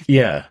for it.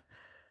 Yeah.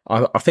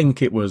 I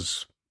think it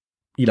was,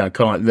 kind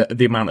of like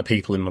the amount of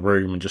people in the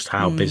room and just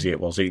how busy it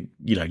was.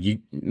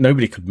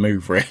 Nobody could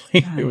move, really.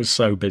 No. It was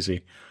so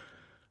busy.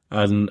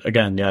 And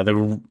again, they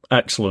were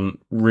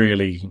excellent,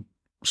 really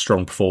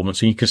strong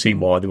performance. And you can see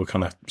why they were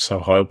kind of so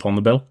high up on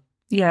the bill.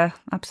 Yeah,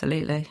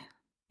 absolutely.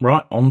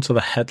 Right, on to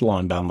the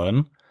headline band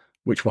then,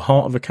 which were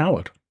Heart of a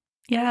Coward.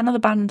 Yeah, another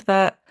band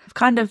that I've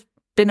kind of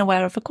been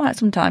aware of for quite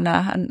some time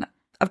now. And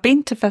I've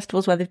been to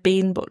festivals where they've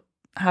been, but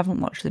haven't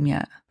watched them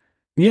yet.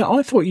 Yeah,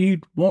 I thought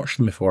you'd watched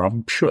them before.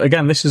 I'm sure.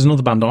 Again, this is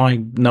another band I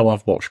know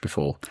I've watched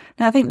before.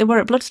 Now, I think they were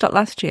at Bloodstock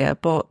last year,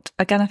 but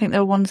again, I think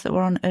there were ones that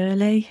were on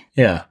early.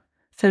 Yeah.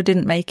 So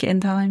didn't make it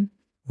in time.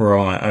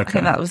 Right, okay. I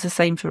think that was the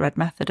same for Red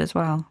Method as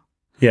well.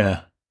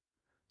 Yeah.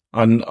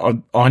 And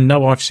I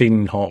know I've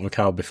seen Heart of a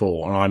Coward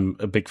before, and I'm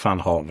a big fan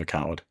of Heart of a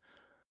Coward.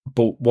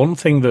 But one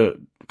thing that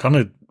kind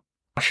of,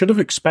 I should have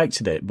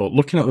expected it, but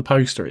looking at the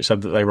poster, it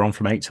said that they were on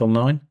from 8 till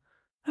 9.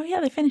 Oh, yeah,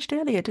 they finished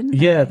earlier, didn't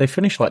they? Yeah, they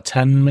finished like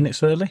 10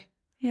 minutes early.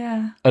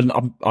 Yeah. And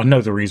I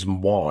know the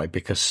reason why,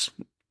 because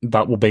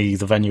that will be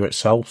the venue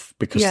itself,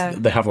 because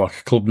they have like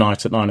a club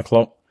night at 9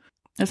 o'clock.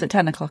 It's at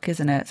 10 o'clock,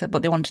 isn't it? So,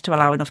 but they wanted to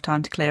allow enough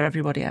time to clear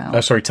everybody out.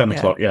 10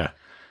 o'clock, yeah.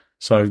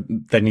 So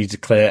they need to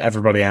clear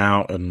everybody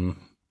out and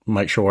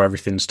make sure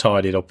everything's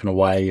tidied up and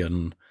away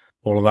and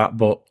all of that.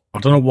 But I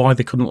don't know why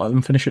they couldn't let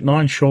them finish at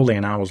 9. Surely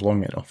an hour's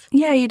long enough.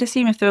 Yeah, you'd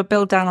assume if they were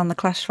billed down on the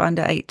Clash Find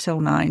at 8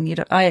 till 9,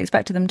 I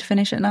expected them to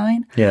finish at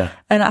 9. Yeah.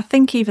 And I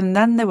think even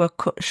then they were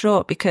cut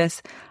short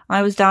because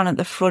I was down at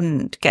the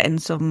front getting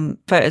some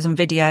photos and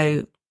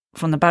video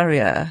from the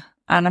barrier.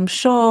 And I'm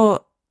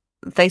sure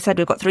they said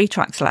we've got 3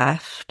 tracks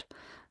left.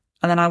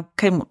 And then I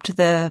came up to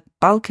the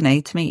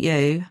balcony to meet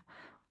you.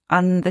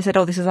 And they said,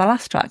 this is our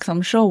last track. So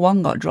I'm sure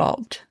one got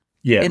dropped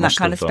in that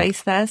kind of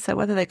space there. So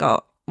whether they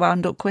got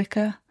wound up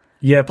quicker.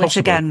 Yeah, possibly. Which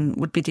again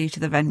would be due to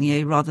the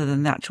venue rather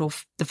than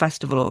the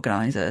festival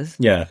organisers.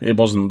 Yeah, it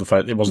wasn't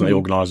the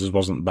organisers,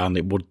 wasn't the band.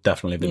 It would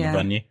definitely have been the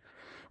venue,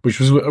 which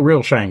was a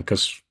real shame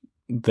because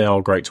they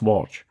are great to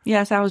watch.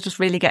 Yeah, so I was just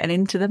really getting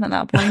into them at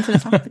that point, and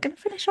it's like, they're going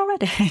to finish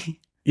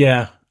already.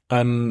 Yeah,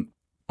 and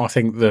I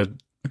think the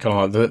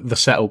kind of the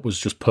setup was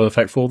just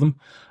perfect for them.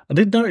 I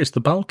did notice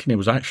the balcony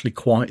was actually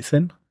quite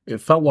thin. It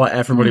felt like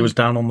everybody was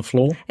down on the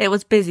floor. It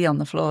was busy on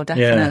the floor,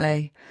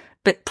 definitely. Yeah.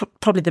 But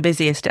probably the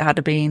busiest it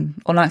had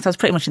been. Or like, I was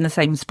pretty much in the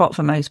same spot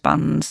for most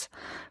bands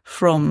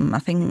from, I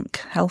think,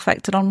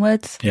 Hellfected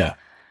onwards. Yeah.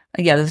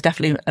 Yeah, there's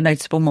definitely a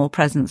noticeable more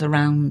presence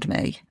around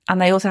me. And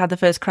they also had the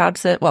first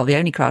the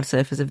only crowd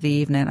surfers of the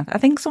evening. I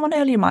think someone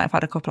earlier might have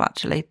had a couple,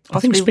 actually.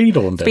 Possibly, I think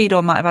Speedorn did.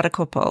 Speedorn might have had a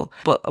couple.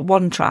 But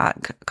one track,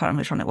 I can't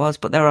remember which one it was,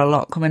 but there were a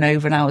lot coming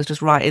over and I was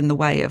just right in the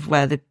way of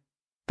where the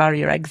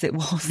barrier exit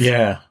was.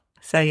 Yeah.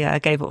 So yeah, I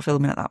gave up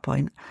filming at that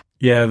point.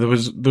 Yeah, there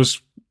was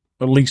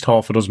at least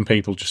half a dozen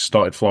people just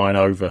started flying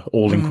over,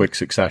 all in quick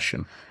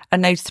succession.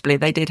 And noticeably,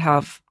 they did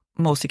have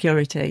more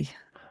security.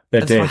 They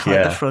did,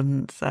 at the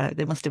front, so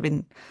they must have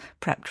been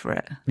prepped for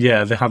it.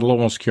 Yeah, they had a lot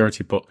more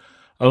security, but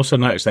I also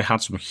noticed they had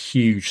some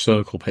huge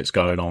circle pits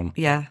going on.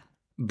 Yeah.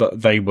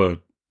 But they were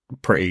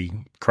pretty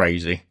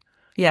crazy.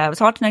 Yeah, it was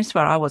hard to notice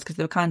where I was because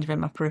they were kind of in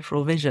my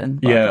peripheral vision.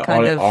 But yeah,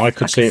 I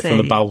could see it from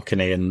the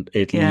balcony and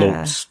it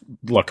looked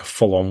like a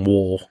full-on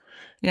war.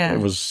 Yeah. It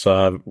was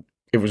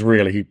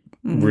really,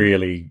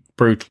 really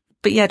brutal.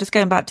 But yeah, just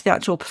going back to the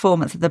actual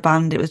performance of the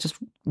band, it was just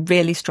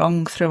really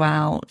strong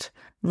throughout.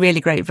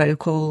 Really great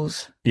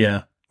vocals.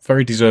 Yeah,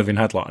 very deserving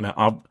headliner.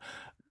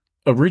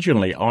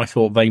 Originally, I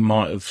thought they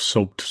might have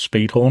subbed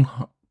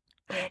Speedhorn.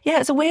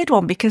 Yeah, it's a weird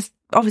one because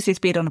obviously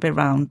Speedhorn have been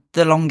around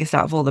the longest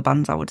out of all the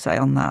bands, I would say,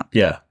 on that.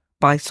 Yeah.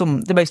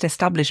 The most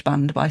established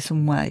band by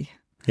some way.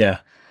 Yeah.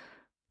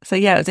 So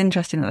yeah, it was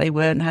interesting that they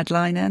weren't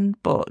headlining,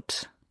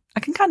 but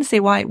I can kind of see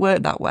why it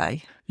worked that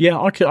way. Yeah,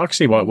 I can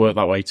see why it worked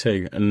that way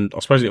too. And I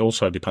suppose it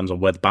also depends on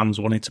where the bands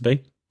wanted to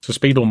be. So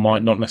Speedhorn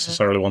might not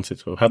necessarily want it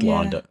to have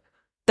headlined it.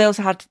 They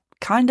also had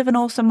kind of an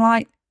awesome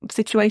light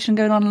situation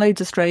going on, loads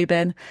of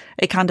strobing.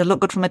 It kind of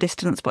looked good from a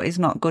distance, but it's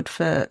not good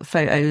for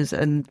photos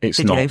and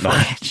video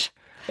footage.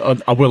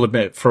 I will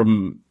admit,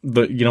 from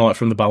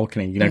the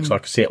balcony, because I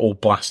could see it all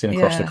blasting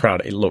across the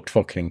crowd, it looked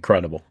fucking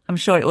incredible. I'm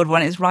sure it would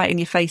when it's right in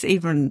your face,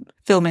 even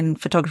filming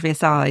photography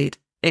aside,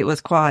 it was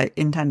quite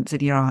intense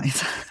in your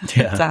eyes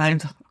at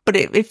times. But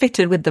it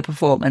fitted with the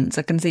performance.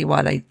 I can see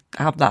why they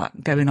have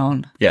that going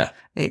on. Yeah.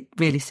 It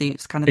really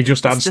suits kind of it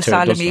just adds the to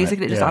style it, of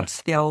music. It just adds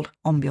to the old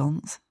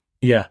ambience.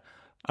 Yeah.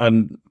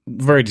 And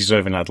very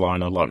deserving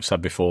headliner, like I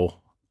said before.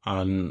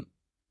 And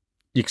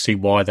you can see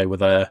why they were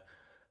there.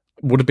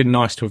 Would have been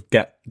nice to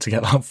get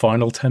that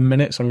final 10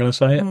 minutes, I'm going to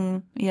say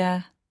it.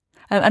 Yeah.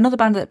 Another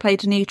band that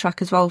played a new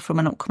track as well from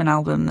an upcoming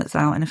album that's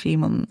out in a few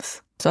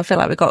months. So I feel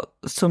like we got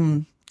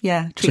some, So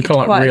treated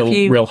kind of quite like a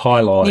few real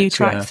highlights. new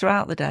tracks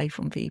throughout the day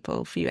from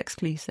people, a few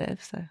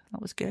exclusives, so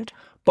that was good.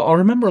 But I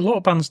remember a lot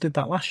of bands did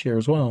that last year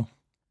as well.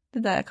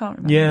 Did they? I can't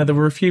remember. Yeah, there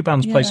were a few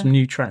bands play Yeah. some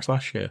new tracks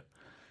last year.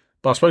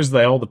 But I suppose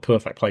they are the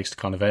perfect place to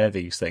kind of air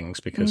these things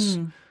because,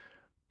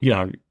 you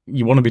know,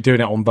 you want to be doing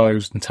it on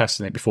those and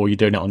testing it before you're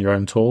doing it on your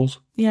own tours.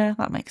 Yeah,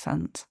 that makes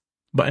sense.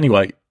 But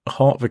anyway,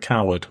 Heart of a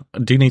Coward, I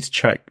do need to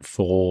check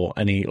for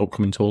any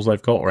upcoming tours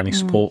they've got or any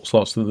support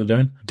slots that they're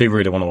doing. I do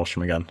really want to watch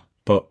them again.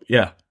 But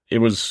yeah, it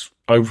was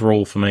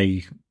overall for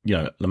me, you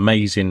know, an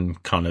amazing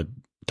kind of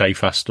day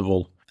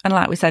festival. And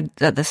like we said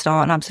at the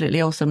start, an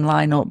absolutely awesome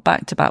lineup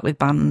back to back with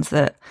bands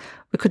that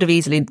we could have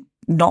easily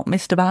not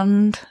missed a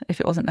band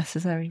if it wasn't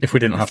necessary. If we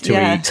didn't have to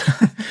eat.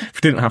 If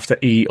we didn't have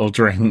to eat or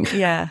drink.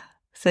 Yeah.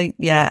 So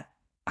yeah,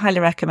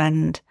 highly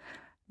recommend.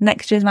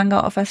 Next year's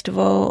Mangata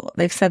Festival,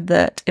 they've said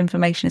that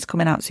information is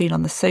coming out soon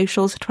on the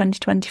socials for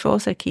 2024,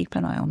 so keep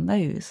an eye on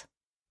those.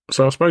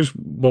 So I suppose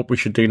what we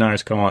should do now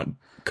is kind of like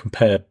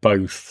compare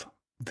both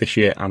this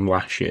year and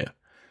last year.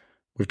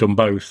 We've done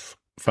both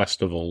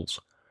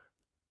festivals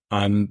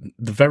and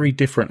they're very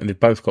different and they've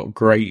both got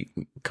great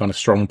kind of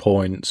strong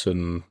points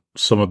and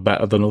some are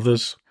better than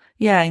others.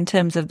 Yeah, in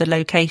terms of the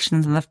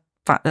locations and the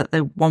fact that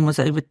the one was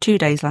over 2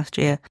 days last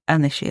year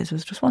and this year's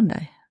was just 1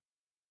 day.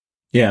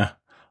 Yeah,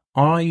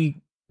 I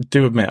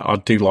do admit I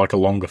do like a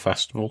longer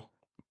festival,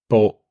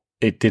 but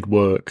it did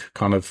work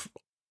kind of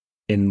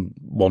in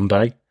 1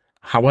 day.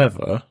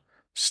 However,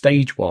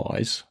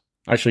 stage-wise,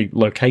 actually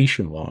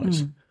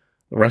location-wise,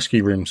 the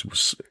Rescue Rooms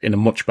was in a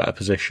much better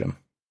position.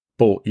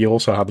 But you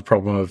also had the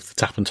problem of the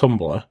Tap and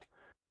Tumbler,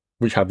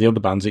 which had the other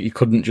bands that you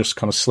couldn't just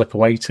kind of slip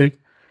away to.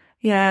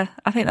 Yeah,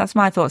 I think that's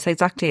my thoughts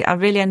exactly. I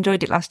really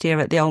enjoyed it last year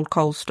at the old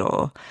Coal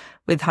Store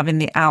with having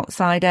the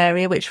outside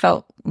area, which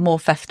felt more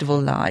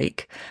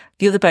festival-like.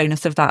 The other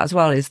bonus of that as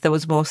well is there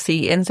was more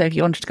seating, so if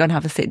you wanted to go and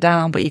have a sit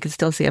down, but you could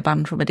still see a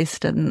band from a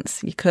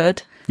distance, you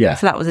could. Yeah.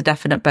 So that was a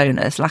definite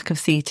bonus. Lack of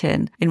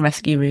seating in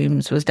Rescue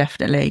Rooms was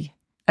definitely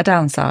a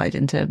downside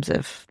in terms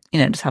of, you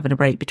know, just having a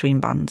break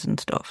between bands and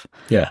stuff.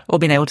 Yeah. Or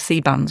being able to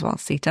see bands while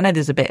seated. I know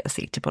there's a bit of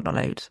seated, but not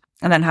loads.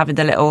 And then having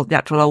the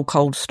actual old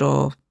Cold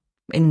Store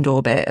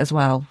indoor bit as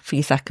well for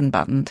your second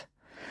band.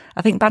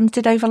 I think bands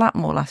did overlap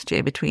more last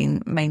year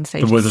between main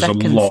stage and second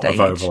stage. There's a lot of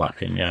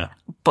overlapping, yeah.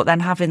 But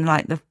then having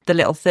like the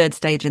little third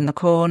stage in the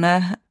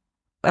corner,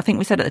 I think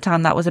we said at the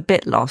time that was a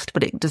bit lost,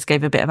 but it just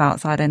gave a bit of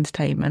outside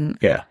entertainment.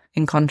 Yeah.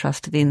 In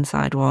contrast to the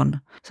inside one.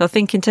 So I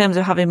think in terms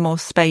of having more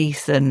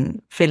space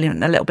and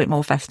feeling a little bit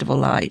more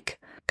festival-like,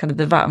 kind of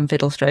the Vat and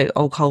Fiddle Stroke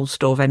old Cold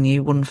Store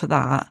venue won for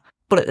that.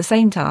 But at the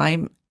same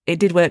time, it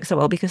did work so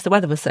well because the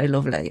weather was so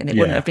lovely and it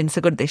wouldn't have been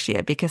so good this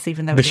year because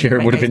even though this year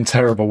it would have been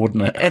terrible,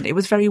 wouldn't it? And it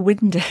was very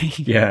windy.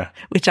 Yeah.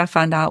 Which I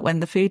found out when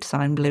the food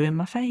sign blew in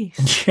my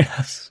face.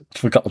 Yes. I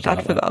forgot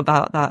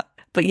about that.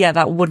 But yeah,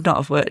 that would not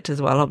have worked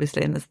as well,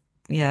 obviously. And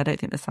I don't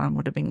think the sound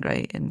would have been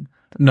great.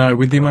 No,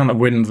 with the amount of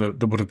wind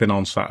that would have been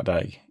on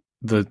Saturday,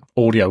 the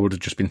audio would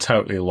have just been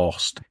totally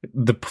lost.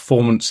 The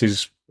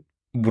performances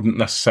wouldn't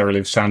necessarily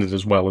have sounded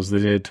as well as they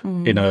did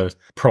in a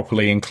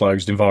properly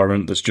enclosed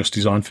environment that's just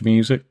designed for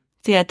music.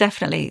 So yeah,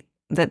 definitely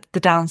the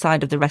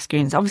downside of the Rescue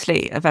Rooms,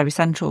 obviously a very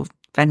central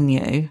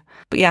venue,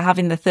 but yeah,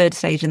 having the third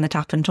stage in the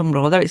Tap and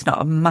Tumbler, although it's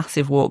not a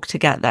massive walk to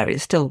get there,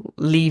 it's still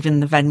leaving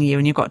the venue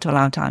and you've got to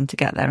allow time to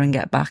get there and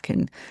get back,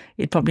 and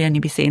you'd probably only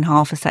be seeing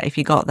half a set if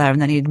you got there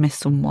and then you'd miss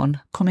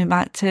someone coming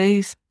back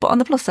too. But on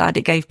the plus side,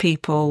 it gave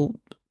people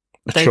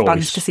those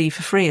bands to see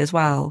for free as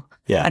well.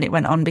 Yeah. And it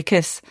went on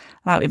because,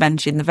 like we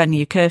mentioned, the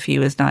venue curfew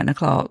was 9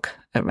 o'clock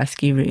at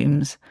Rescue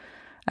Rooms.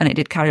 And it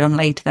did carry on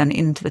later then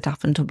into the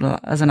Tap and Tumbler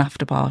as an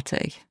after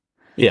party.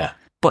 Yeah.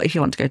 But if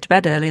you want to go to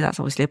bed early, that's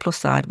obviously a plus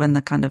side when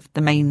the kind of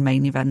the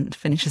main event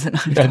finishes at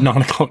 9 o'clock. At 9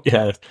 o'clock,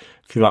 yeah,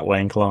 if you're that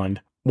way inclined.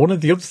 One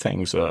of the other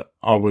things that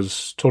I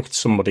was talking to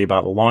somebody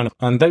about the lineup,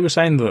 and they were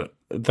saying that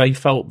they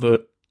felt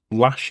that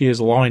last year's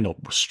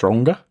lineup was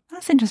stronger.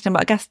 That's interesting,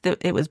 but I guess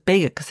it was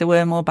bigger because there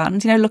were more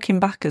bands. You know, looking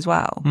back as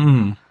well,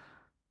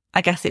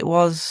 I guess it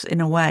was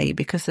in a way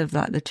because of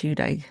like the 2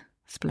 day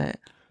split.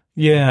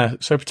 Yeah,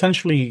 so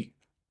potentially,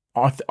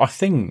 I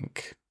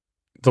think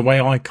the way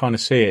I kind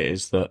of see it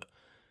is that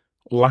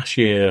last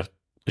year,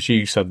 as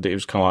you said, it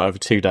was kind of like over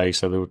 2 days,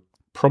 so there were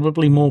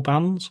probably more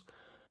bands,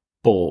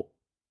 but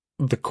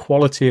the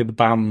quality of the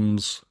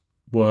bands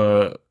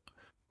were,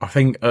 I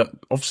think,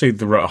 obviously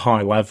they were at a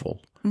high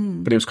level,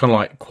 but it was kind of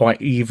like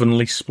quite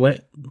evenly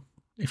split,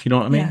 if you know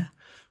what I mean. Yeah.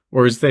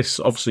 Whereas this,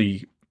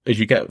 obviously, as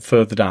you get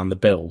further down the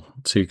bill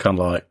to kind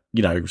of like,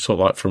 you know, sort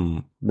of like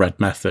from Red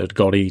Method,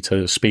 God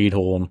Eater,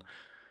 Speedhorn,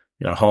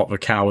 you know, Heart of a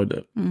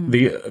Coward,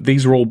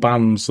 these are all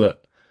bands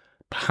that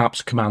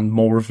perhaps command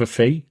more of a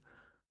fee.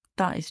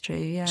 That is true,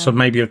 yeah. So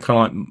maybe a kind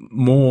of like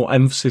more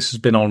emphasis has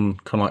been on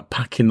kind of like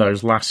packing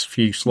those last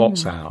few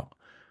slots out.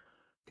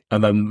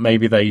 And then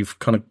maybe they've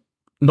kind of,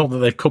 not that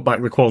they've cut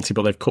back the quality,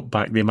 but they've cut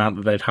back the amount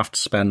that they'd have to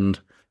spend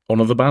on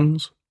other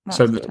bands.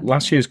 So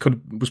last year's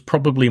was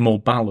probably more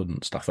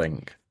balanced, I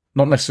think.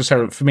 Not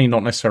necessarily, for me,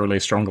 not necessarily a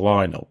stronger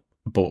lineup,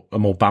 but a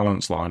more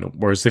balanced lineup.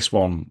 Whereas this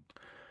one,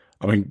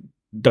 I mean,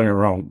 don't get me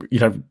wrong,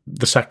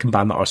 the second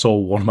band that I saw,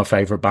 one of my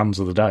favourite bands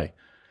of the day.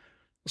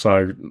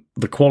 So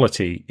the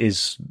quality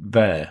is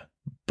there,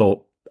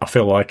 but I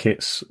feel like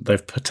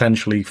they've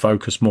potentially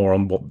focused more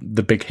on what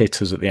the big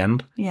hitters at the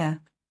end. Yeah.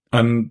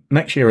 And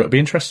next year it'll be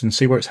interesting to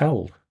see where it's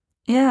held.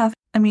 Yeah,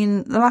 I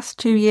mean, the last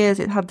 2 years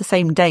it had the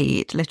same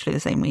date, literally the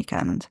same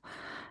weekend.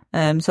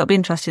 So it'll be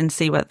interesting to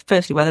see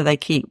whether they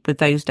keep with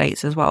those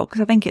dates as well,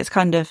 because I think it's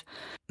kind of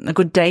a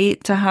good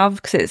date to have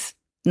because it's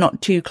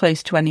not too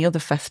close to any other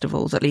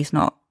festivals, at least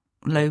not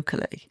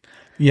locally.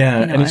 Yeah,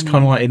 and it's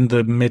kind of like in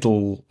the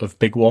middle of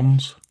big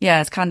ones. Yeah,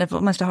 it's kind of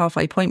almost a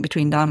halfway point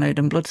between Download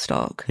and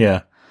Bloodstock.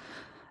 Yeah.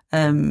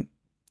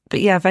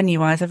 But yeah,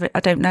 venue-wise, I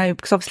don't know,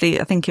 because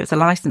obviously I think it was a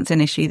licensing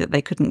issue that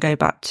they couldn't go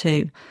back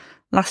to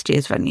last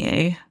year's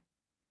venue.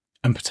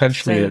 And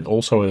potentially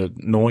also a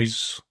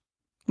noise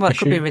Well, it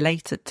issue. Could be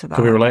related to that.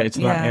 Could be related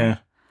to that, yeah.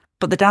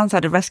 But the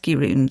downside of rescue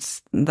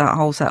rooms, that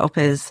whole setup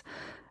is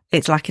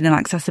it's lacking in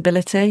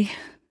accessibility.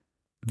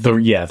 There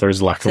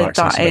is a lack of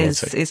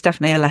accessibility. It's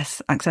definitely a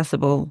less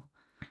accessible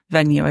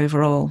venue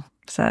overall.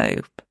 So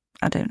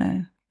I don't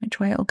know which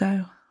way it'll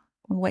go.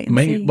 We'll wait and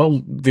see.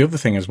 Well, the other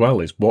thing as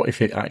well is, what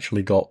if it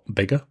actually got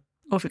bigger?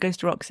 Or if it goes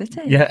to Rock City?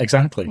 Yeah,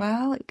 exactly.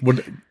 Well,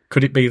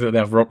 could it be that they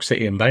have Rock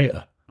City and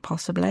Beta?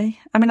 Possibly.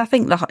 I mean, I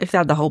think if they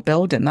had the whole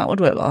building, that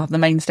would work well. Have the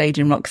main stage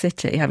in Rock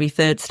City, have your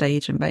third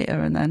stage in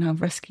Beta, and then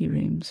have rescue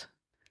rooms.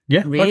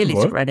 Yeah, really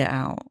spread it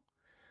out.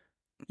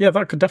 Yeah,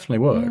 that could definitely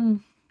work.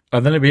 And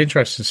then it'd be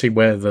interesting to see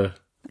where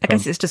I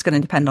guess it's just going to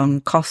depend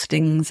on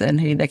costings and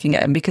who they can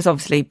get in, because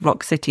obviously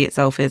Rock City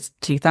itself is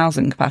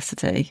 2,000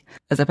 capacity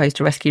as opposed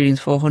to Rescue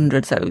Rooms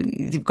 400. So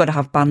you've got to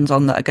have bands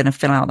on that are going to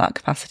fill out that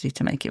capacity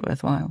to make it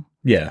worthwhile.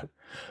 Yeah.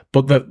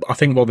 But I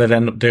think what they'd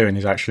end up doing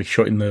is actually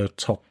shutting the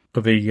top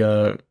of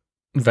the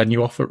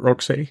venue off at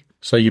Rock City.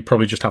 So you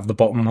probably just have the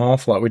bottom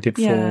half like we did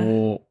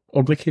for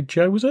Ugly Kid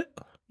Joe, was it?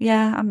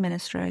 Yeah, and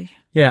Ministry.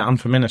 Yeah, and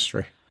for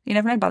Ministry. You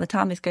never know, by the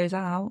time this goes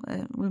out,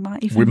 we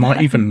might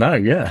even know,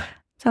 yeah.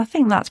 So I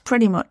think that's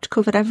pretty much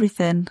covered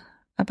everything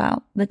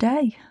about the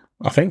day.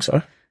 I think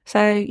so.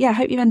 So yeah, I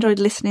hope you've enjoyed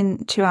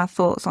listening to our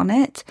thoughts on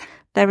it.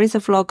 There is a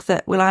vlog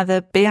that will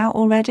either be out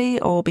already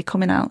or be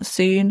coming out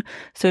soon.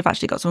 So we've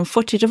actually got some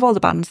footage of all the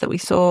bands that we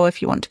saw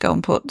if you want to go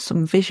and put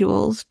some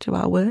visuals to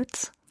our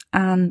words.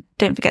 And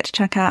don't forget to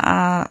check out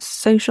our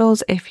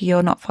socials if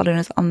you're not following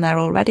us on there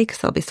already, because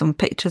there'll be some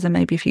pictures and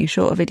maybe a few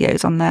shorter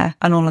videos on there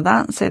and all of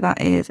that. So that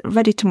is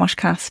Ready to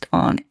Moshcast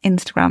on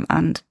Instagram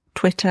and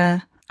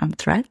Twitter and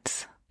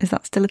Threads. Is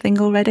that still a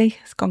thing already?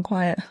 It's gone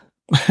quiet.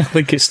 I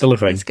think it's still a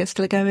thing. It's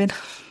still going.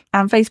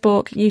 And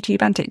Facebook,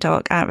 YouTube and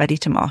TikTok at Ready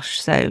to Mosh.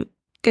 So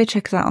go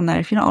check us out on there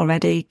if you're not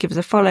already. Give us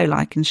a follow,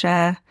 like and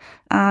share.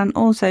 And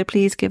also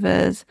please give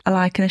us a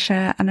like and a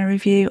share and a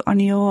review on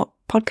your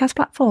podcast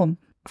platform.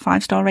 A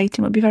 5-star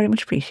rating would be very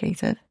much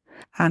appreciated.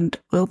 And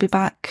we'll be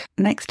back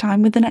next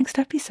time with the next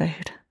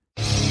episode.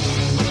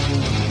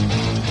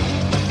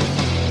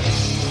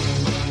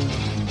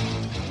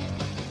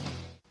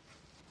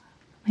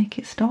 Make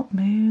it stop,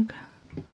 Moog.